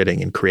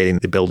retrofitting and creating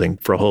the building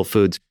for Whole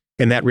Foods.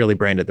 And that really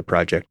branded the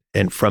project.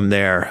 And from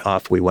there,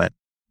 off we went.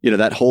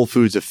 That Whole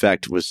Foods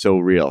effect was so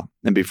real.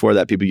 And before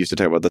that, people used to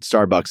talk about the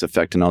Starbucks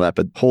effect and all that.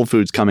 But Whole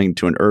Foods coming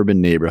to an urban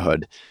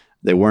neighborhood,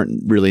 they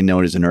weren't really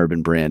known as an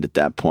urban brand at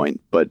that point.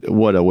 But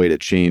what a way to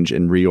change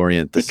and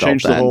reorient the South End. It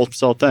changed the whole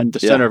South End. The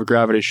center of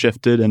gravity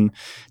shifted. And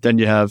then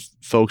you have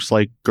folks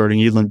like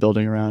Gerding Edlin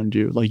building around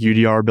you, like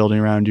UDR building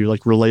around you,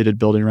 like Related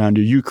building around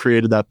you. You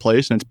created that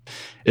place. And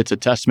it's a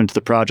testament to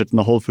the project and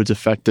the Whole Foods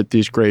effect that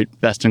these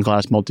great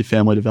best-in-class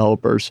multifamily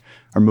developers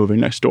are moving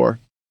next door.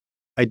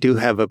 I do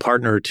have a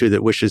partner or two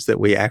that wishes that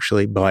we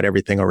actually bought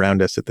everything around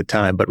us at the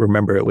time. But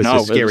remember, it was a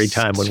scary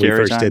time when we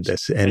first did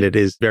this. And it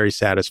is very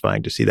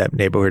satisfying to see that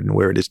neighborhood and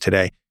where it is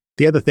today.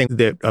 The other thing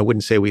that I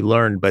wouldn't say we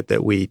learned, but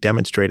that we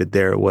demonstrated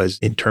there was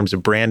in terms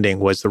of branding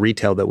was the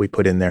retail that we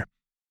put in there.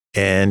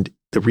 And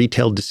the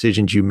retail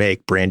decisions you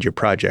make brand your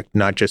project,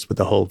 not just with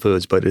the Whole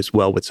Foods, but as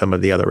well with some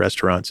of the other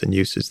restaurants and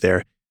uses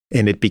there.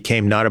 And it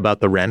became not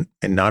about the rent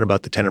and not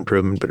about the tenant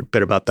improvement,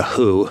 but about the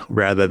who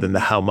rather than the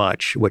how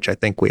much, which I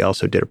think we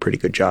also did a pretty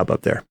good job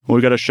of there. Well,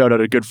 we got to shout out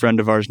a good friend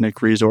of ours, Nick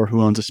Rezor,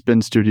 who owns a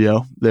spin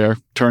studio there,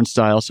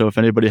 Turnstile. So if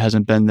anybody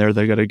hasn't been there,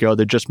 they got to go.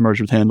 They just merged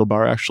with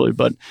Handlebar, actually.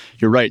 But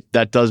you're right,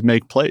 that does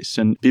make place.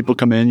 And people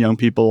come in, young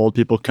people, old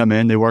people come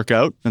in, they work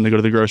out, and they go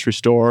to the grocery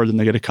store, then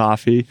they get a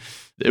coffee.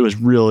 It was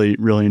really,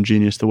 really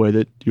ingenious the way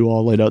that you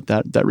all laid out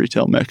that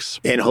retail mix.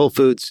 And Whole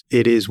Foods,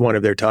 it is one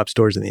of their top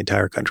stores in the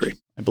entire country.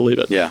 I believe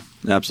it. Yeah,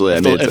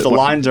 absolutely. If the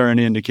lines are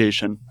any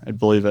indication, I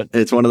believe it.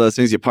 It's one of those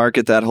things, you park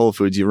at that Whole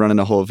Foods, you run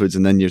into Whole Foods,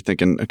 and then you're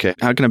thinking, okay,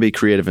 how can I be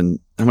creative and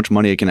how much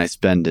money can I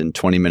spend in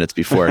 20 minutes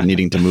before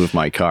needing to move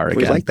my car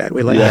again? We like that.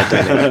 We like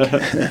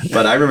that.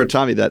 But I remember,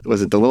 Tommy,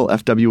 was it the little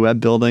FW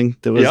Web building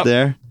that was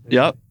there?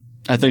 Yep.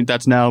 I think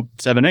that's now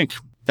 7 Inc.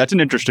 That's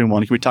an interesting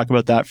one. Can we talk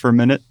about that for a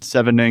minute?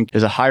 7 Inc.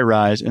 is a high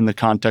rise in the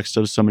context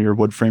of some of your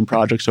wood frame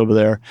projects over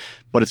there,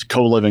 but it's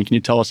co-living. Can you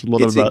tell us a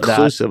little bit about that?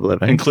 Inclusive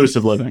living.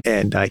 Inclusive living.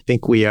 And I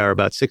think we are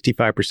about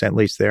 65%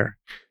 leased there.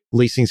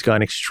 Leasing's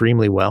gone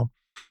extremely well.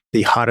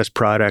 The hottest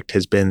product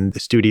has been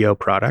the studio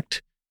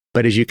product.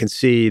 But as you can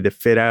see, the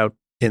fit out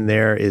in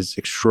there is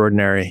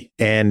extraordinary.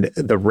 And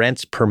the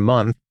rents per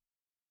month,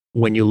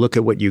 when you look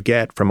at what you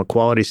get from a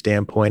quality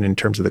standpoint in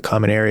terms of the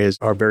common areas,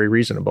 are very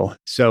reasonable.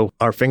 So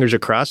our fingers are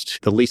crossed.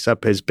 The lease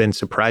up has been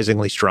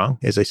surprisingly strong.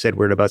 As I said,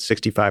 we're at about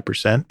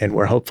 65%, and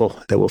we're hopeful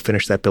that we'll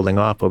finish that building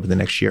off over the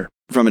next year.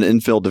 From an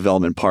infill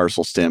development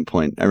parcel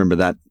standpoint, I remember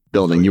that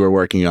building you were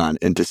working on,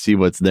 and to see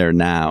what's there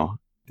now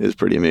is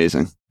pretty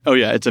amazing. Oh,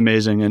 yeah, it's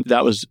amazing. And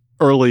that was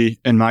early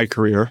in my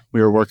career.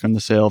 We were working on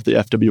the sale of the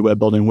FW Web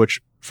building,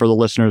 which for the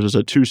listeners is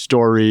a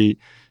 2-story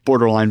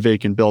borderline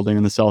vacant building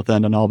in the South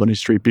End on Albany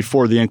Street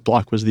before the Ink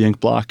Block was the Ink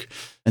Block.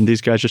 And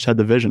these guys just had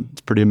the vision. It's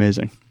pretty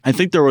amazing. I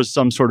think there was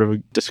some sort of a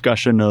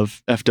discussion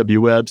of FW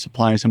Web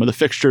supplying some of the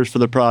fixtures for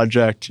the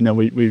project.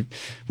 We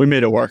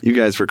made it work. You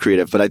guys were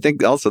creative. But I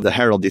think also the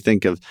Herald, you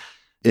think of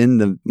in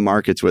the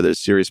markets where there's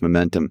serious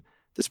momentum,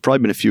 there's probably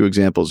been a few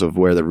examples of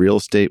where the real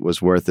estate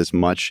was worth as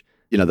much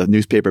The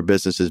newspaper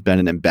business has been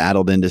an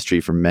embattled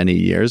industry for many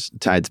years.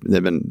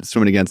 They've been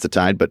swimming against the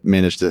tide, but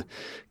managed to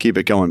keep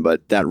it going.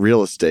 But that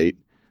real estate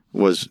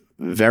was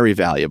very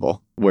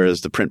valuable,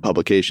 whereas the print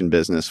publication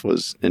business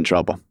was in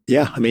trouble.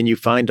 Yeah. You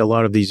find a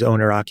lot of these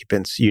owner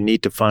occupants, you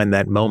need to find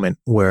that moment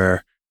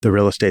where the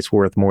real estate's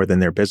worth more than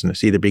their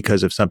business, either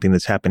because of something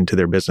that's happened to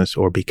their business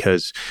or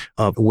because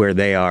of where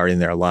they are in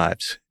their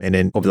lives.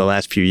 And over the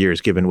last few years,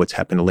 given what's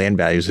happened to land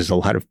values, there's a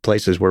lot of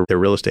places where their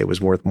real estate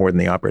was worth more than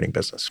the operating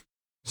business.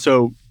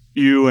 So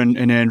you and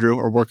Andrew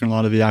are working a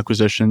lot of the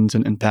acquisitions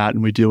and Pat,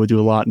 and we deal with you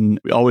a lot, and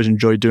we always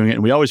enjoy doing it.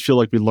 And we always feel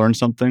like we learn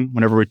something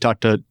whenever we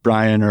talk to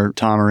Brian or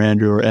Tom or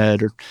Andrew or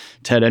Ed or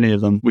Ted, any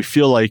of them. We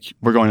feel like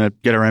we're going to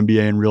get our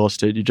MBA in real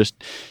estate.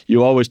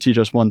 You always teach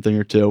us one thing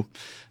or two.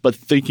 But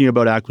thinking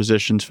about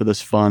acquisitions for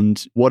this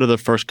fund, what are the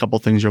first couple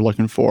things you're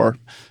looking for?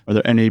 Are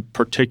there any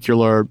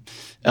particular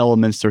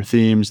elements or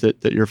themes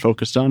that you're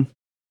focused on?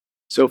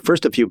 So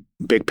first, a few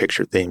big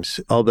picture themes.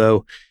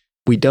 Although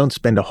we don't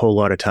spend a whole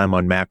lot of time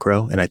on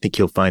macro, and I think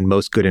you'll find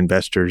most good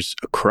investors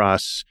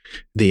across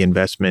the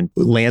investment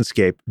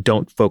landscape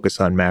don't focus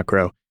on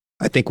macro.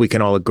 I think we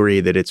can all agree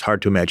that it's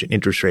hard to imagine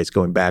interest rates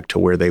going back to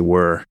where they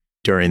were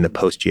during the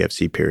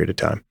post-GFC period of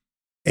time.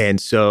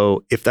 And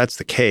so if that's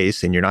the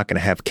case, and you're not going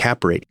to have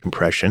cap rate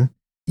compression,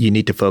 you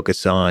need to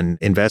focus on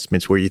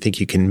investments where you think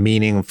you can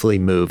meaningfully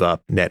move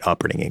up net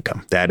operating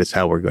income. That is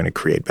how we're going to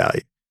create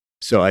value.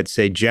 So I'd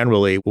say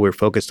generally, we're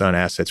focused on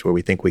assets where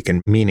we think we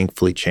can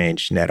meaningfully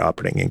change net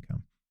operating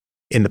income.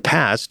 In the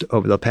past,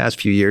 over the past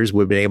few years,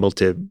 we've been able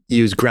to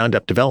use ground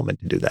up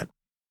development to do that.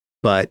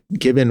 But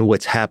given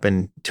what's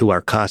happened to our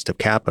cost of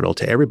capital,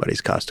 to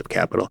everybody's cost of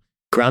capital,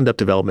 ground up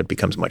development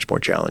becomes much more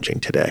challenging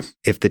today.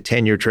 If the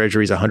 10-year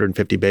treasury is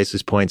 150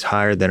 basis points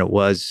higher than it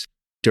was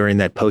during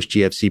that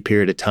post-GFC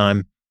period of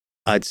time,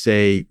 I'd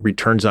say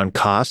returns on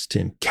cost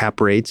and cap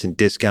rates and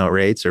discount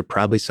rates are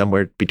probably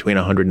somewhere between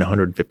 100 and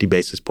 150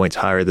 basis points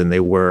higher than they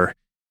were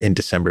in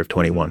December of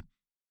 21.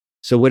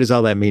 So what does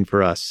all that mean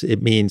for us?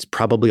 It means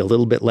probably a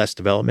little bit less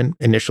development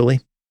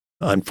initially,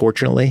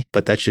 unfortunately,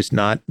 but that's just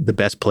not the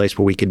best place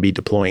where we could be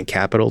deploying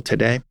capital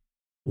today.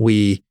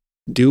 We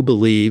do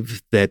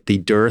believe that the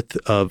dearth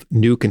of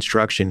new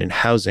construction and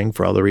housing,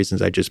 for all the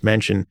reasons I just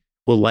mentioned,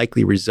 will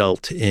likely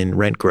result in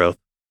rent growth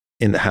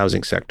in the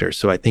housing sector.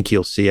 So I think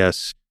you'll see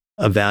us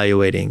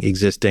evaluating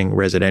existing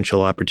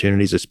residential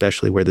opportunities,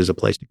 especially where there's a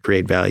place to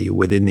create value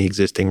within the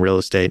existing real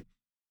estate.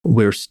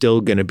 We're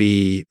still going to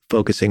be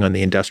focusing on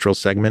the industrial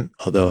segment,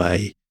 although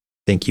I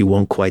think you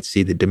won't quite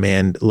see the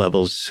demand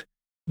levels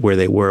where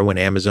they were when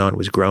Amazon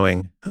was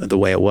growing the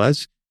way it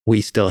was. We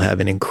still have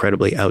an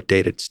incredibly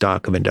outdated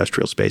stock of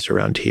industrial space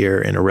around here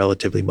and a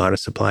relatively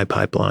modest supply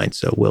pipeline.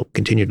 So we'll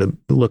continue to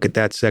look at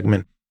that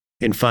segment.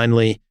 And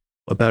finally,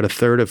 about a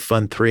third of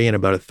Fund 3 and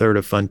about a third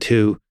of Fund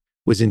 2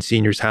 was in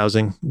seniors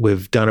housing.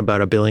 We've done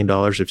about $1 billion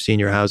of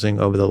senior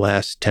housing over the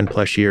last 10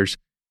 plus years,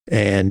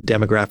 and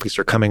demographics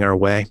are coming our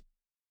way.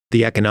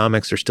 The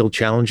economics are still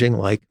challenging,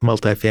 like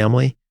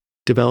multifamily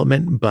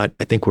development, but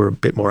I think we're a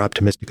bit more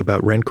optimistic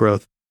about rent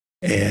growth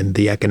and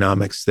the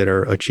economics that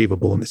are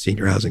achievable in the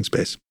senior housing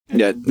space.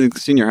 Yeah, the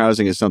senior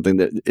housing is something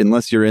that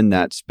unless you're in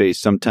that space,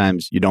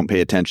 sometimes you don't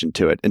pay attention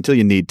to it until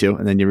you need to.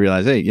 And then you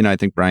realize, hey, I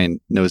think Brian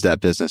knows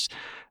that business.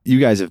 You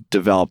guys have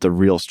developed a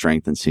real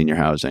strength in senior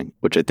housing,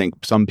 which I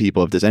think some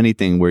people, if there's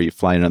anything where you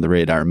fly under the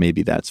radar,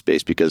 maybe that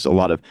space, because a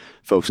lot of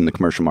folks in the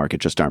commercial market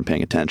just aren't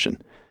paying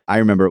attention. I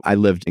remember I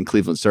lived in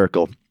Cleveland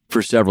Circle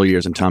for several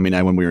years, and Tommy and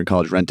I, when we were in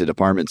college, rented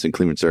apartments in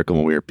Cleveland Circle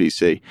when we were at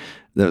BC.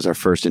 That was our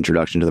first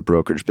introduction to the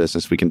brokerage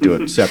business. We can do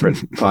a separate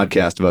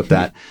podcast about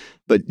that.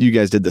 But you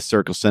guys did the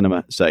Circle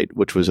Cinema site,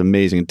 which was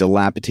amazing.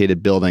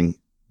 Dilapidated building,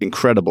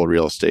 incredible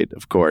real estate,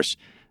 of course.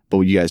 But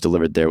what you guys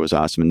delivered there was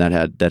awesome. And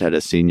that had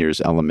a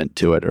seniors element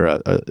to it.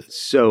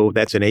 So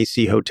that's an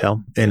AC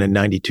hotel in a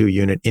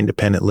 92-unit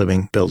independent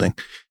living building.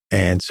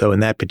 And so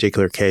in that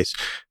particular case,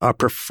 our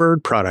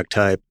preferred product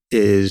type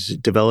is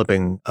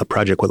developing a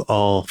project with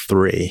all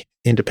three: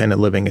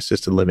 independent living,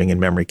 assisted living, and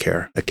memory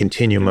care, a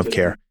continuum of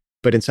care.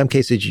 But in some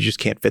cases, you just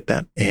can't fit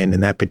that. And in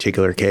that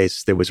particular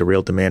case, there was a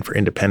real demand for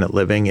independent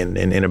living and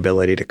an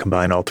inability to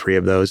combine all three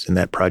of those in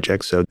that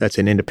project. So that's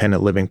an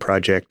independent living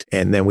project.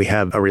 And then we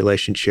have a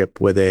relationship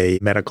with a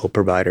medical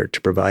provider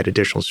to provide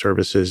additional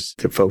services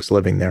to folks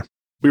living there.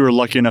 We were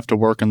lucky enough to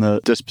work on the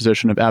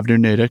disposition of Avenue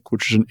Natick,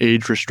 which is an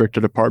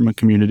age-restricted apartment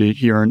community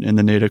here in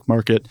the Natick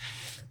market.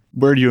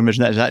 Where do you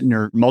envision that? Is that in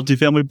your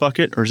multifamily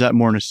bucket, or is that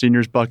more in a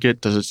seniors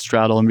bucket? Does it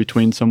straddle in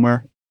between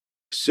somewhere?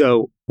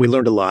 So we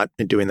learned a lot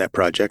in doing that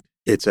project.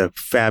 It's a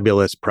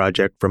fabulous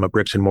project from a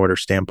bricks and mortar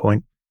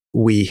standpoint.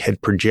 We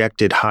had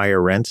projected higher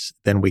rents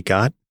than we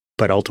got,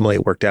 but ultimately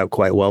it worked out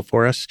quite well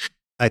for us.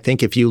 I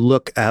think if you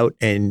look out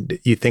and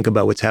you think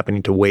about what's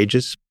happening to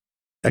wages,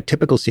 a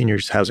typical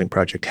seniors housing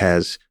project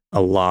has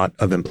a lot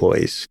of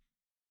employees.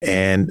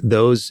 And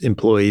those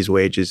employees'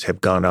 wages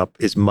have gone up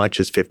as much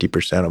as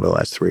 50% over the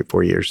last 3 or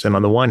 4 years. And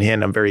on the one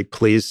hand, I'm very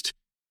pleased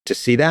to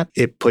see that.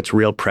 It puts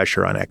real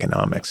pressure on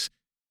economics.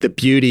 The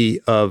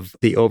beauty of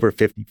the over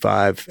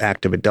 55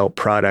 active adult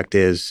product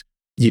is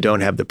you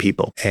don't have the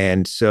people.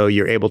 And so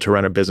you're able to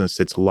run a business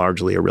that's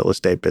largely a real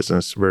estate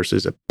business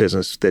versus a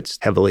business that's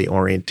heavily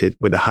oriented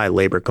with a high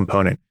labor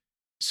component.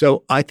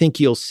 So I think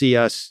you'll see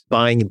us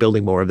buying and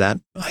building more of that.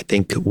 I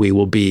think we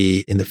will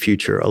be in the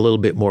future a little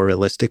bit more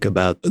realistic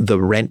about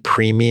the rent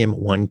premium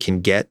one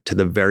can get to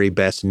the very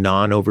best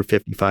non-over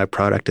 55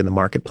 product in the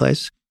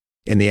marketplace.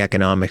 And the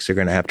economics are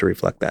going to have to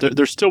reflect that.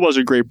 There still was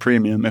a great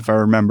premium. If I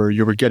remember,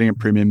 you were getting a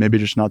premium, maybe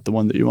just not the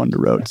one that you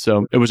underwrote.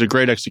 So it was a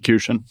great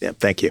execution. Yeah,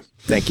 thank you.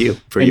 Thank you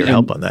for your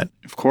help on that.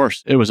 Of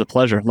course. It was a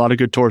pleasure. A lot of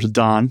good tours with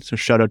Dawn. So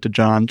shout out to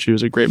John. She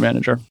was a great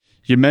manager.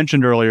 You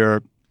mentioned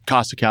earlier,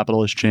 cost of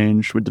capital has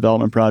changed with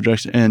development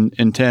projects. And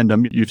in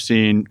tandem, you've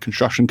seen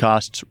construction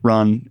costs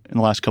run in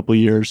the last couple of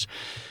years.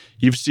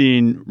 You've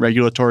seen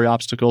regulatory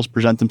obstacles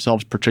present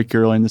themselves,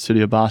 particularly in the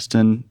city of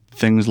Boston,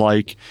 things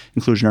like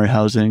inclusionary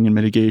housing and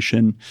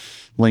mitigation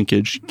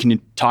linkage. Can you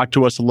talk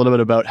to us a little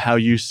bit about how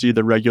you see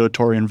the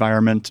regulatory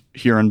environment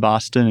here in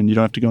Boston? And you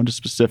don't have to go into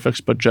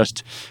specifics, but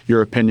just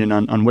your opinion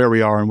on where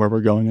we are and where we're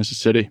going as a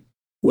city.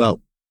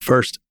 Well,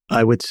 first,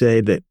 I would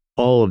say that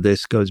all of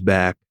this goes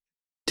back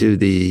to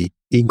the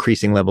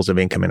increasing levels of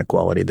income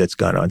inequality that's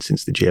gone on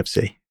since the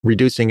GFC.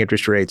 Reducing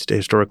interest rates to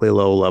historically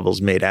low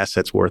levels made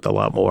assets worth a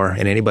lot more,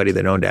 and anybody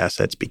that owned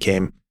assets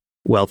became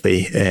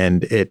wealthy,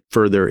 and it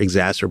further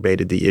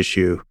exacerbated the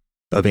issue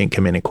of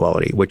income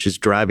inequality, which is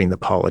driving the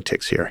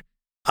politics here.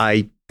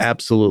 I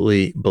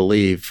absolutely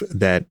believe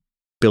that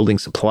building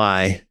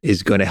supply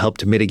is going to help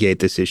to mitigate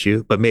this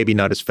issue, but maybe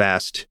not as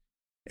fast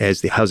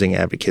as the housing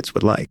advocates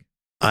would like.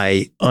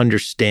 I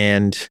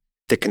understand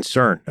the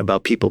concern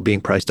about people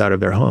being priced out of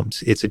their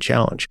homes. It's a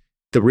challenge.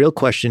 The real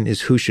question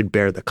is who should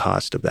bear the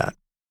cost of that.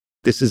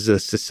 This is a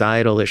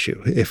societal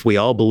issue. If we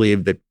all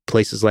believe that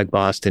places like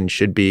Boston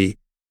should be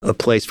a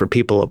place for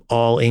people of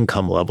all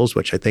income levels,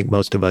 which I think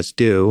most of us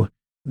do,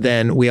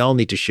 then we all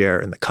need to share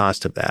in the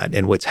cost of that.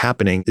 And what's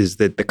happening is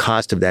that the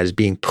cost of that is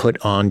being put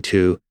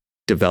onto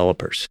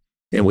developers.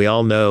 And we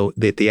all know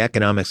that the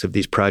economics of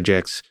these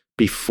projects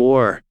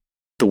before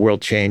the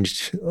world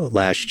changed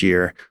last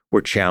year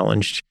were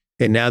challenged.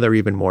 And now they're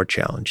even more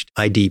challenged.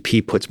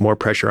 IDP puts more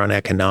pressure on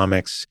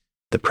economics.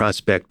 The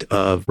prospect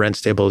of rent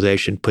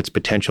stabilization puts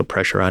potential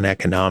pressure on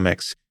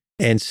economics.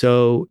 And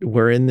so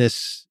we're in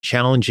this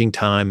challenging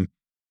time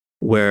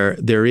where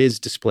there is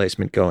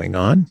displacement going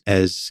on.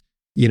 As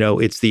you know,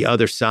 it's the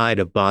other side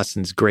of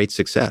Boston's great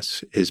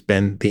success has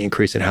been the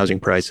increase in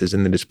housing prices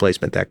and the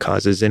displacement that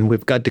causes. And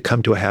we've got to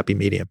come to a happy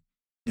medium.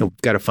 And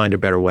we've got to find a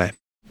better way.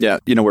 Yeah,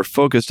 we're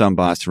focused on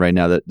Boston right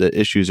now. The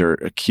issues are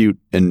acute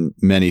in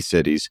many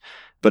cities,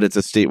 but it's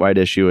a statewide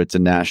issue. It's a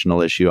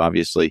national issue,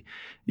 obviously.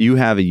 You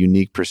have a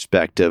unique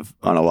perspective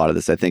on a lot of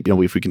this. I think,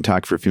 if we can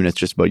talk for a few minutes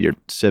just about your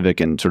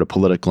civic and sort of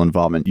political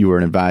involvement. You were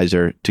an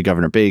advisor to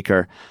Governor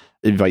Baker,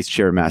 vice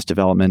chair of mass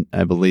development,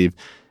 I believe.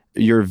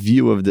 Your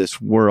view of this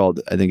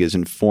world, I think, is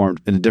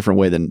informed in a different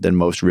way than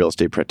most real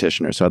estate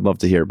practitioners. So I'd love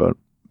to hear about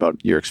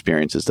your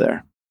experiences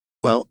there.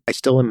 Well, I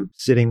still am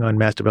sitting on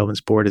Mass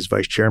Development's board as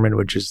vice chairman,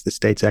 which is the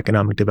state's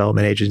economic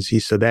development agency.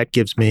 So that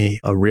gives me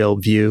a real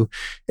view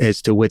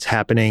as to what's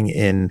happening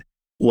in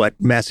what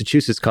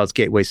Massachusetts calls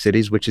gateway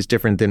cities, which is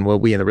different than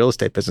what we in the real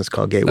estate business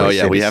call gateway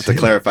cities. Oh, yeah, we have to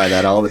clarify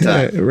that all the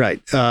time.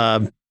 Right.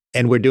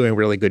 And we're doing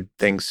really good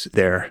things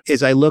there.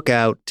 As I look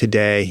out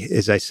today,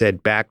 as I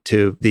said, back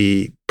to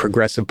the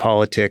progressive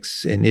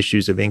politics and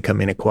issues of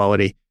income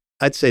inequality,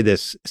 I'd say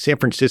this: San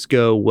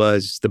Francisco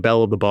was the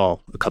belle of the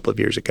ball a couple of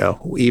years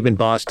ago. Even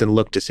Boston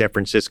looked to San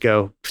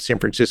Francisco. San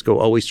Francisco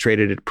always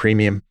traded at a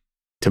premium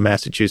to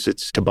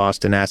Massachusetts, to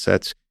Boston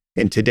assets.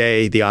 And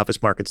today, the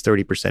office market's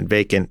 30%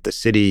 vacant. The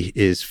city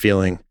is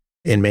feeling,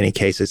 in many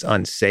cases,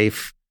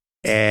 unsafe.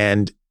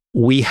 And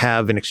we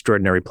have an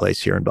extraordinary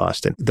place here in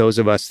Boston. Those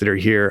of us that are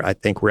here, I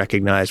think,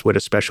 recognize what a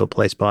special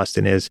place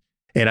Boston is.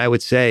 And I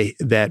would say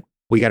that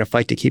we got to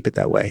fight to keep it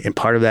that way. And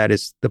part of that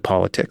is the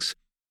politics.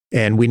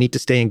 And we need to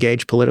stay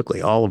engaged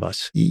politically, all of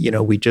us.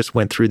 We just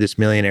went through this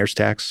millionaire's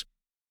tax.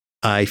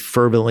 I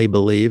fervently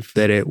believe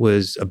that it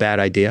was a bad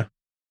idea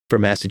for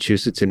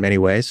Massachusetts in many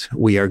ways.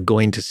 We are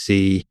going to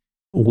see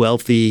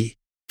wealthy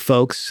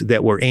folks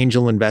that were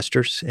angel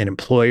investors and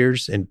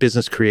employers and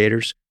business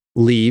creators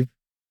leave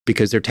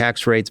because their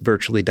tax rates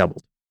virtually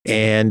doubled.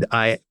 And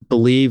I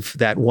believe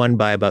that won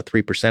by about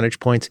 3 percentage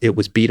points. It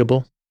was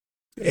beatable.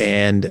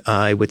 And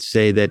I would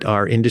say that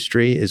our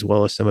industry, as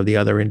well as some of the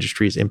other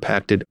industries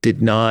impacted,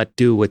 did not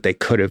do what they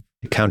could have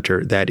to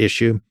counter that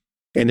issue.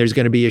 And there's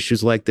going to be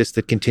issues like this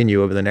that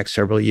continue over the next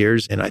several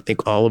years. And I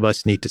think all of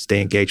us need to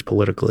stay engaged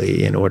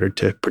politically in order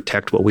to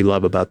protect what we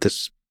love about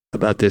this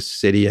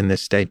city and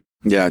this state.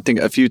 Yeah, I think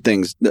a few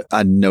things that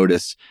I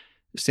notice.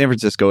 San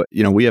Francisco,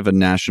 we have a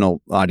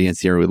national audience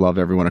here. We love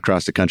everyone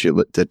across the country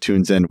that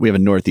tunes in. We have a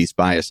Northeast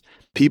bias.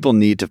 People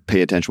need to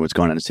pay attention to what's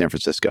going on in San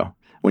Francisco.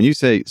 When you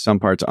say some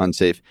parts are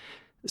unsafe,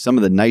 some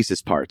of the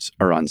nicest parts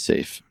are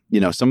unsafe.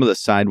 Some of the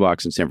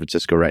sidewalks in San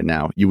Francisco right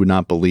now, you would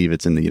not believe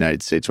it's in the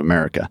United States of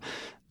America.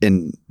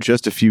 And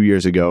just a few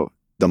years ago,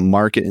 the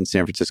market in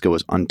San Francisco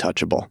was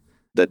untouchable.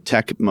 The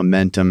tech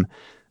momentum,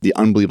 the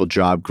unbelievable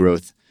job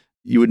growth,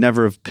 You would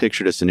never have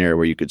pictured a scenario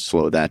where you could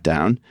slow that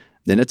down.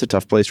 And it's a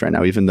tough place right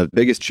now. Even the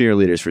biggest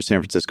cheerleaders for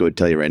San Francisco would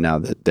tell you right now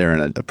that they're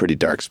in a pretty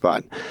dark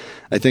spot.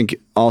 I think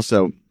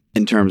also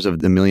in terms of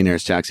the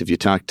millionaire's tax, if you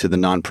talk to the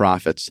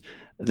nonprofits,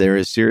 there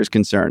is serious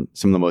concern.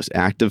 Some of the most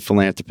active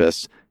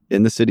philanthropists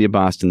in the city of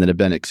Boston that have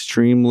been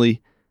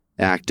extremely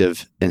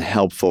active and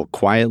helpful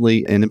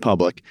quietly and in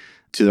public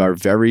to our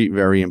very,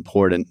 very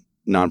important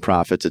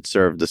nonprofits that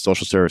serve the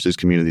social services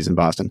communities in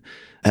Boston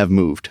have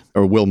moved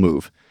or will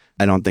move.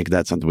 I don't think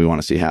that's something we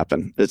want to see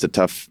happen. It's a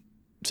tough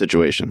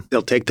situation.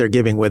 They'll take their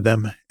giving with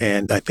them.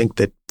 And I think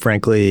that,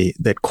 frankly,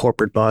 that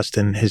corporate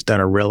Boston has done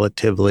a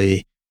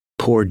relatively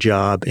poor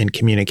job in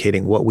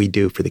communicating what we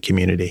do for the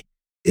community.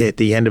 At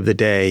the end of the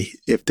day,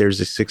 if there's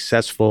a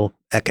successful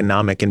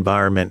economic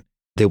environment,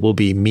 there will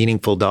be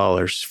meaningful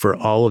dollars for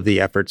all of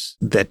the efforts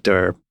that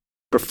are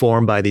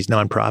performed by these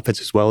nonprofits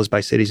as well as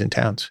by cities and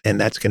towns. And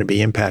that's going to be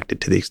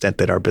impacted to the extent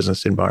that our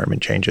business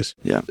environment changes.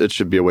 Yeah, it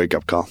should be a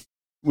wake-up call.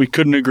 We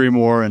couldn't agree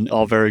more, and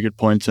all very good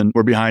points, and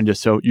we're behind you.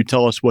 So you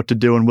tell us what to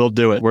do and we'll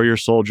do it. We're your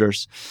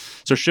soldiers.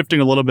 So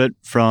shifting a little bit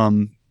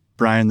from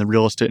Brian, the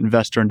real estate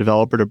investor and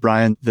developer, to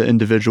Brian, the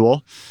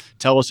individual,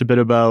 tell us a bit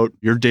about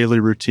your daily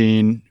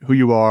routine, who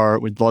you are.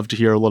 We'd love to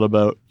hear a little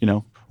about,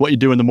 what you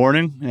do in the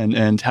morning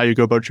and how you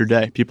go about your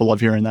day. People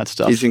love hearing that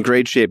stuff. He's in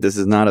great shape. This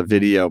is not a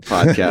video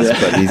podcast,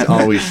 but he's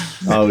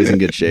always in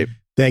good shape.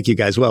 Thank you,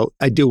 guys. Well,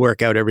 I do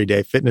work out every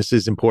day. Fitness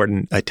is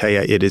important. I tell you,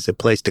 it is a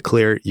place to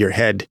clear your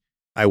head.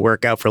 I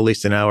work out for at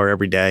least an hour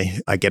every day.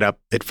 I get up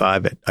at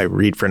 5. I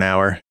read for an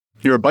hour.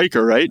 You're a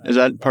biker, right? Is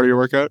that part of your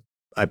workout?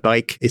 I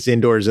bike. It's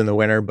indoors in the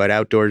winter, but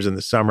outdoors in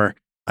the summer.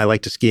 I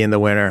like to ski in the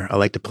winter. I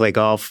like to play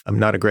golf. I'm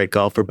not a great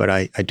golfer, but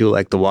I do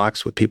like the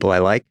walks with people I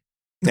like.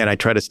 And I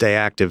try to stay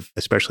active,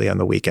 especially on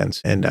the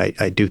weekends. And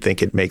I do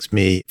think it makes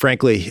me,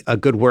 frankly, a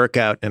good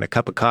workout and a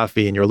cup of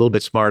coffee. And you're a little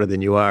bit smarter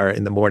than you are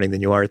in the morning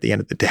than you are at the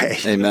end of the day.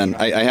 Amen.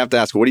 I have to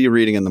ask, what are you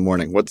reading in the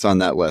morning? What's on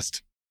that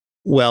list?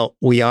 Well,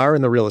 we are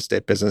in the real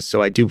estate business.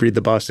 So I do read the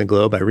Boston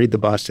Globe. I read the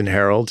Boston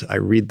Herald. I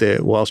read the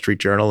Wall Street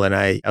Journal. And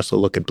I also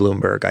look at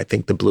Bloomberg. I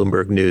think the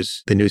Bloomberg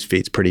news, the news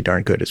feed's pretty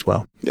darn good as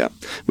well. Yeah.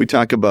 We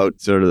talk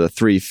about sort of the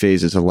 3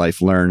 phases of life: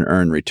 learn,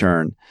 earn,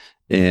 return.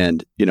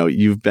 And,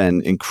 you've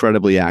been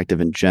incredibly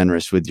active and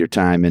generous with your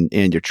time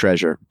and your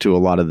treasure to a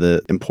lot of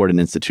the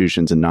important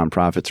institutions and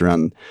nonprofits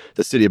around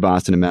the city of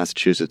Boston and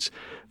Massachusetts.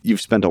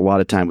 You've spent a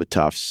lot of time with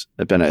Tufts.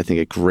 I've been, I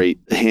think, a great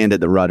hand at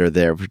the rudder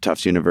there for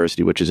Tufts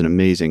University, which is an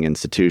amazing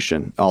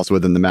institution. Also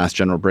within the Mass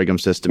General Brigham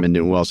system in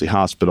Newton Wellesley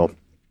Hospital,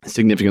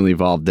 significantly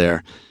involved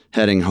there.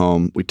 Heading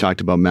home, we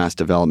talked about mass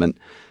development.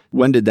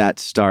 When did that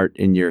start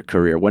in your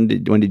career? When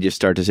did you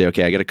start to say,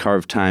 okay, I got to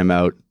carve time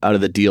out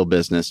of the deal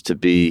business to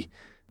be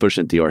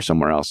pushing the or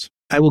somewhere else?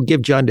 I will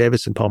give John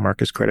Davis and Paul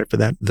Marcus credit for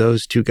that.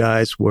 Those 2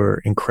 guys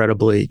were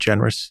incredibly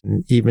generous,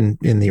 even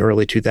in the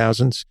early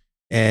 2000s.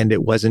 And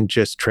it wasn't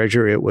just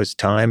treasure, it was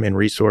time and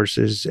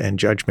resources and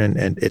judgment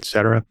and et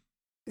cetera.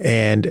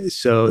 And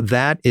so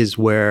that is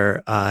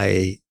where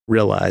I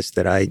realized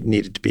that I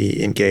needed to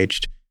be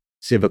engaged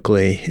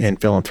civically and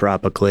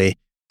philanthropically.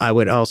 I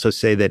would also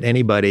say that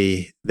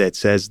anybody that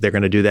says they're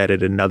going to do that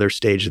at another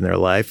stage in their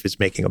life is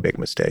making a big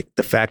mistake.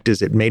 The fact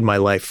is, it made my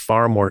life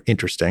far more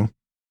interesting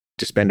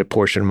to spend a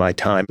portion of my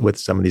time with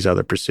some of these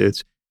other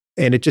pursuits.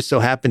 And it just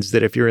so happens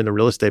that if you're in the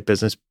real estate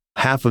business,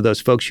 half of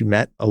those folks you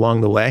met along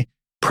the way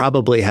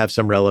probably have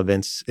some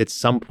relevance at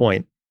some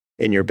point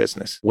in your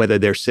business, whether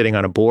they're sitting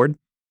on a board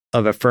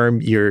of a firm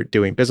you're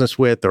doing business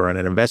with or on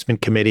an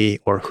investment committee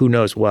or who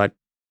knows what.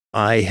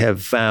 I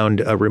have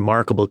found a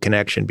remarkable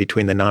connection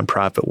between the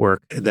nonprofit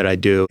work that I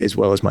do as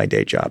well as my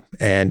day job.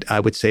 And I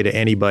would say to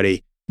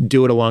anybody,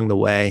 do it along the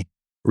way.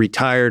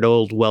 Retired,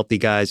 old, wealthy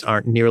guys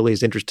aren't nearly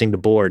as interesting to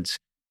boards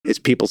as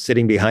people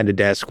sitting behind a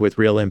desk with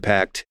real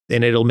impact.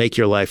 And it'll make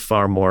your life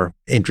far more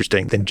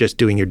interesting than just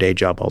doing your day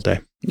job all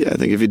day. Yeah, I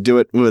think if you do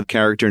it with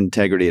character and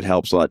integrity, it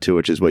helps a lot too,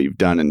 which is what you've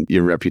done. And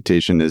your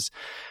reputation is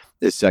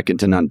second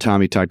to none.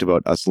 Tommy talked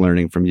about us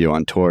learning from you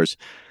on tours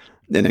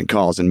and in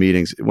calls and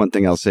meetings. One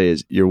thing I'll say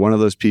is you're one of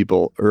those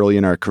people early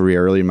in my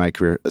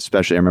career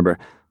especially, I remember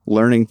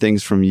learning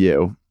things from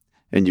you.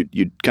 And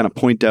you'd kind of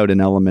point out an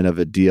element of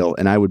a deal,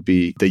 and I would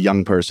be the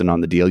young person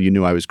on the deal. You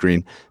knew I was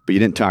green, but you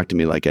didn't talk to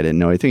me like I didn't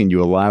know anything, and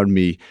you allowed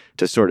me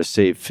to sort of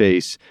save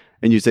face.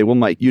 And you'd say, well,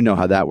 Mike, you know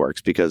how that works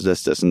because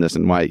this, and this,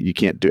 and why you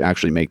can't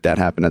actually make that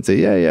happen. I'd say,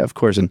 yeah, of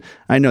course. And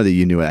I know that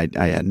you knew I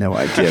had no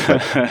idea,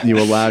 but you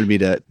allowed me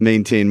to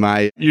maintain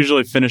my...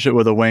 Usually finish it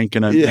with a wink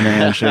and a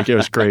handshake. It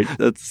was great.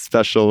 That's a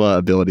special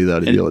ability, though,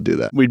 to be able to do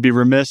that. We'd be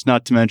remiss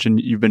not to mention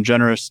you've been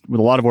generous with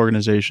a lot of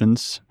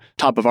organizations.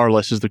 Top of our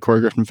list is the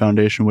Corey Griffin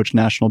Foundation, which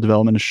national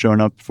development has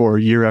shown up for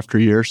year after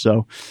year.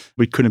 So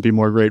we couldn't be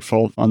more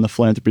grateful on the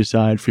philanthropy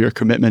side for your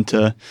commitment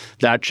to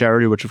that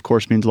charity, which of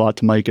course means a lot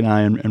to Mike and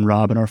I and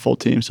Rob and our full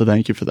team. So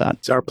thank you for that.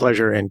 It's our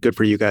pleasure and good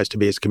for you guys to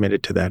be as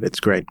committed to that.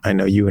 It's great. I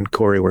know you and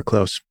Corey were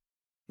close.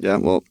 Yeah,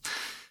 well,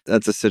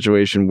 That's a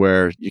situation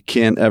where you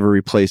can't ever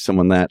replace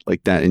someone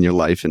like that in your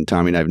life. And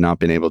Tommy and I have not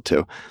been able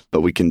to,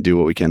 but we can do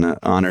what we can to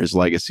honor his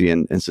legacy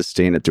and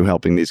sustain it through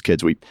helping these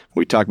kids. We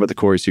talk about the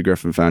Corey C.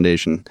 Griffin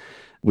Foundation.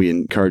 We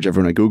encourage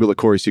everyone to Google the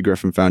Corey C.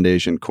 Griffin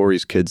Foundation,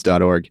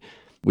 coreyskids.org.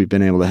 We've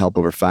been able to help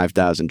over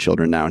 5,000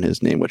 children now in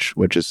his name,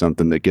 which is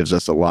something that gives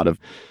us a lot of,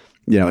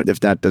 if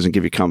that doesn't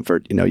give you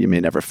comfort, you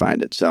may never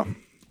find it. So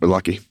we're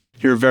lucky.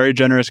 You're a very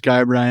generous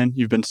guy, Brian.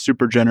 You've been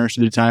super generous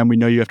with your time. We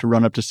know you have to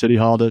run up to City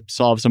Hall to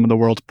solve some of the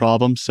world's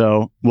problems.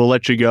 So we'll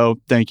let you go.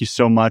 Thank you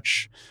so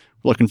much.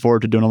 Looking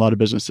forward to doing a lot of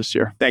business this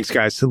year. Thanks,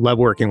 guys. Love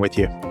working with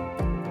you.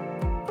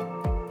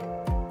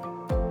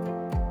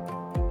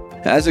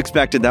 As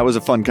expected, that was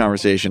a fun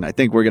conversation. I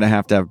think we're going to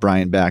have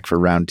Brian back for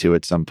round 2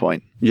 at some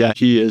point. Yeah,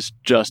 he is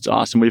just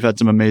awesome. We've had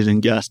some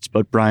amazing guests,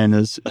 but Brian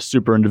is a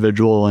super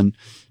individual and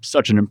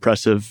such an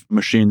impressive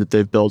machine that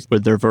they've built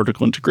with their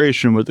vertical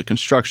integration, with the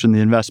construction, the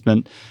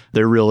investment.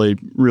 They're really,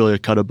 really a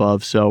cut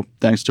above. So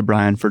thanks to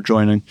Brian for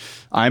joining.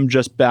 I'm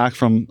just back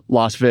from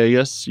Las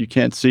Vegas. You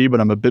can't see,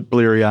 but I'm a bit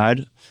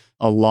bleary-eyed.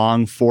 A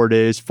long 4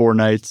 days, 4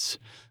 nights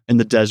in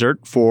the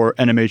desert for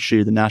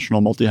NMHC, the National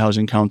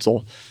Multi-Housing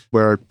Council,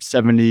 where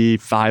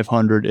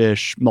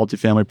 7,500-ish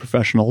multifamily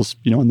professionals,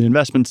 on the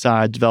investment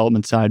side,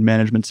 development side,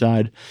 management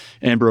side,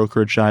 and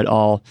brokerage side,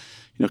 all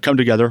come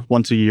together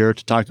once a year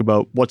to talk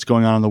about what's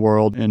going on in the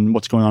world and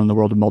what's going on in the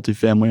world of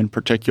multifamily in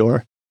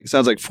particular. It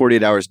sounds like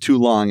 48 hours too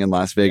long in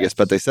Las Vegas,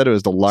 but they said it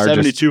was the largest.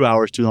 72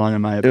 hours too long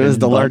in my opinion. It was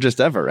the largest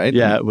ever, right?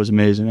 Yeah, it was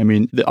amazing. I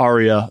mean, the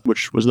Aria,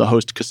 which was the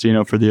host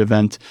casino for the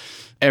event,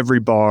 every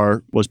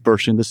bar was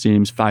bursting the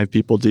seams, 5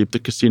 people deep. The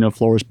casino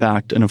floor was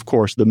packed. And of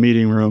course, the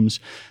meeting rooms,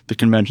 the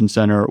convention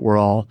center were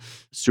all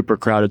super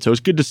crowded. So it was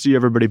good to see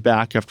everybody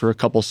back after a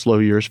couple slow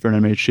years for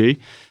NMHC.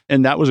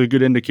 And that was a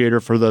good indicator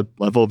for the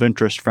level of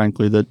interest,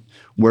 frankly, that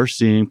we're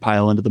seeing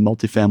pile into the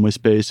multifamily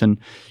space. And,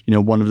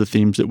 one of the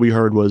themes that we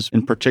heard was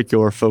in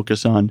particular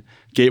focus on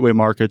gateway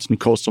markets and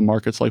coastal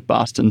markets like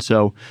Boston.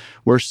 So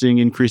we're seeing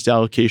increased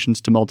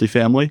allocations to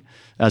multifamily,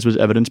 as was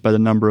evidenced by the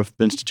number of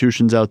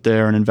institutions out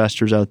there and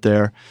investors out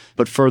there.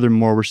 But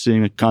furthermore, we're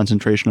seeing a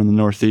concentration in the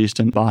Northeast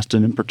and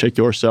Boston in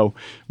particular. So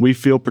we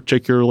feel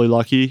particularly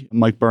lucky.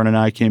 Mike Byrne and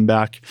I came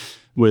back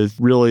with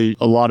really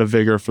a lot of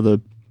vigor for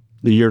the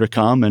year to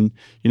come. And,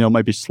 it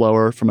might be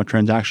slower from a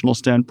transactional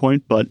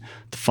standpoint, but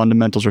the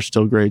fundamentals are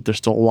still great. There's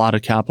still a lot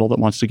of capital that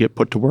wants to get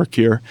put to work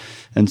here.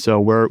 And so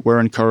we're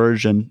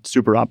encouraged and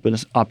super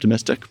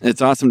optimistic.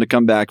 It's awesome to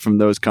come back from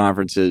those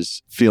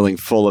conferences feeling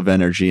full of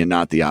energy and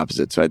not the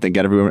opposite. So I think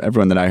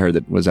everyone that I heard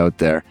that was out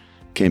there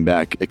came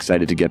back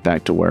excited to get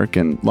back to work,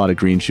 and a lot of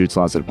green shoots,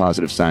 lots of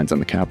positive signs on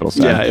the capital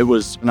side. Yeah, it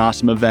was an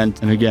awesome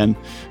event. And again,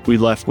 we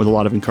left with a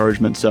lot of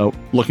encouragement. So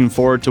looking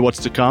forward to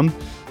what's to come.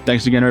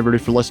 Thanks again,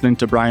 everybody, for listening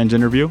to Brian's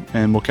interview,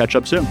 and we'll catch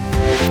up soon.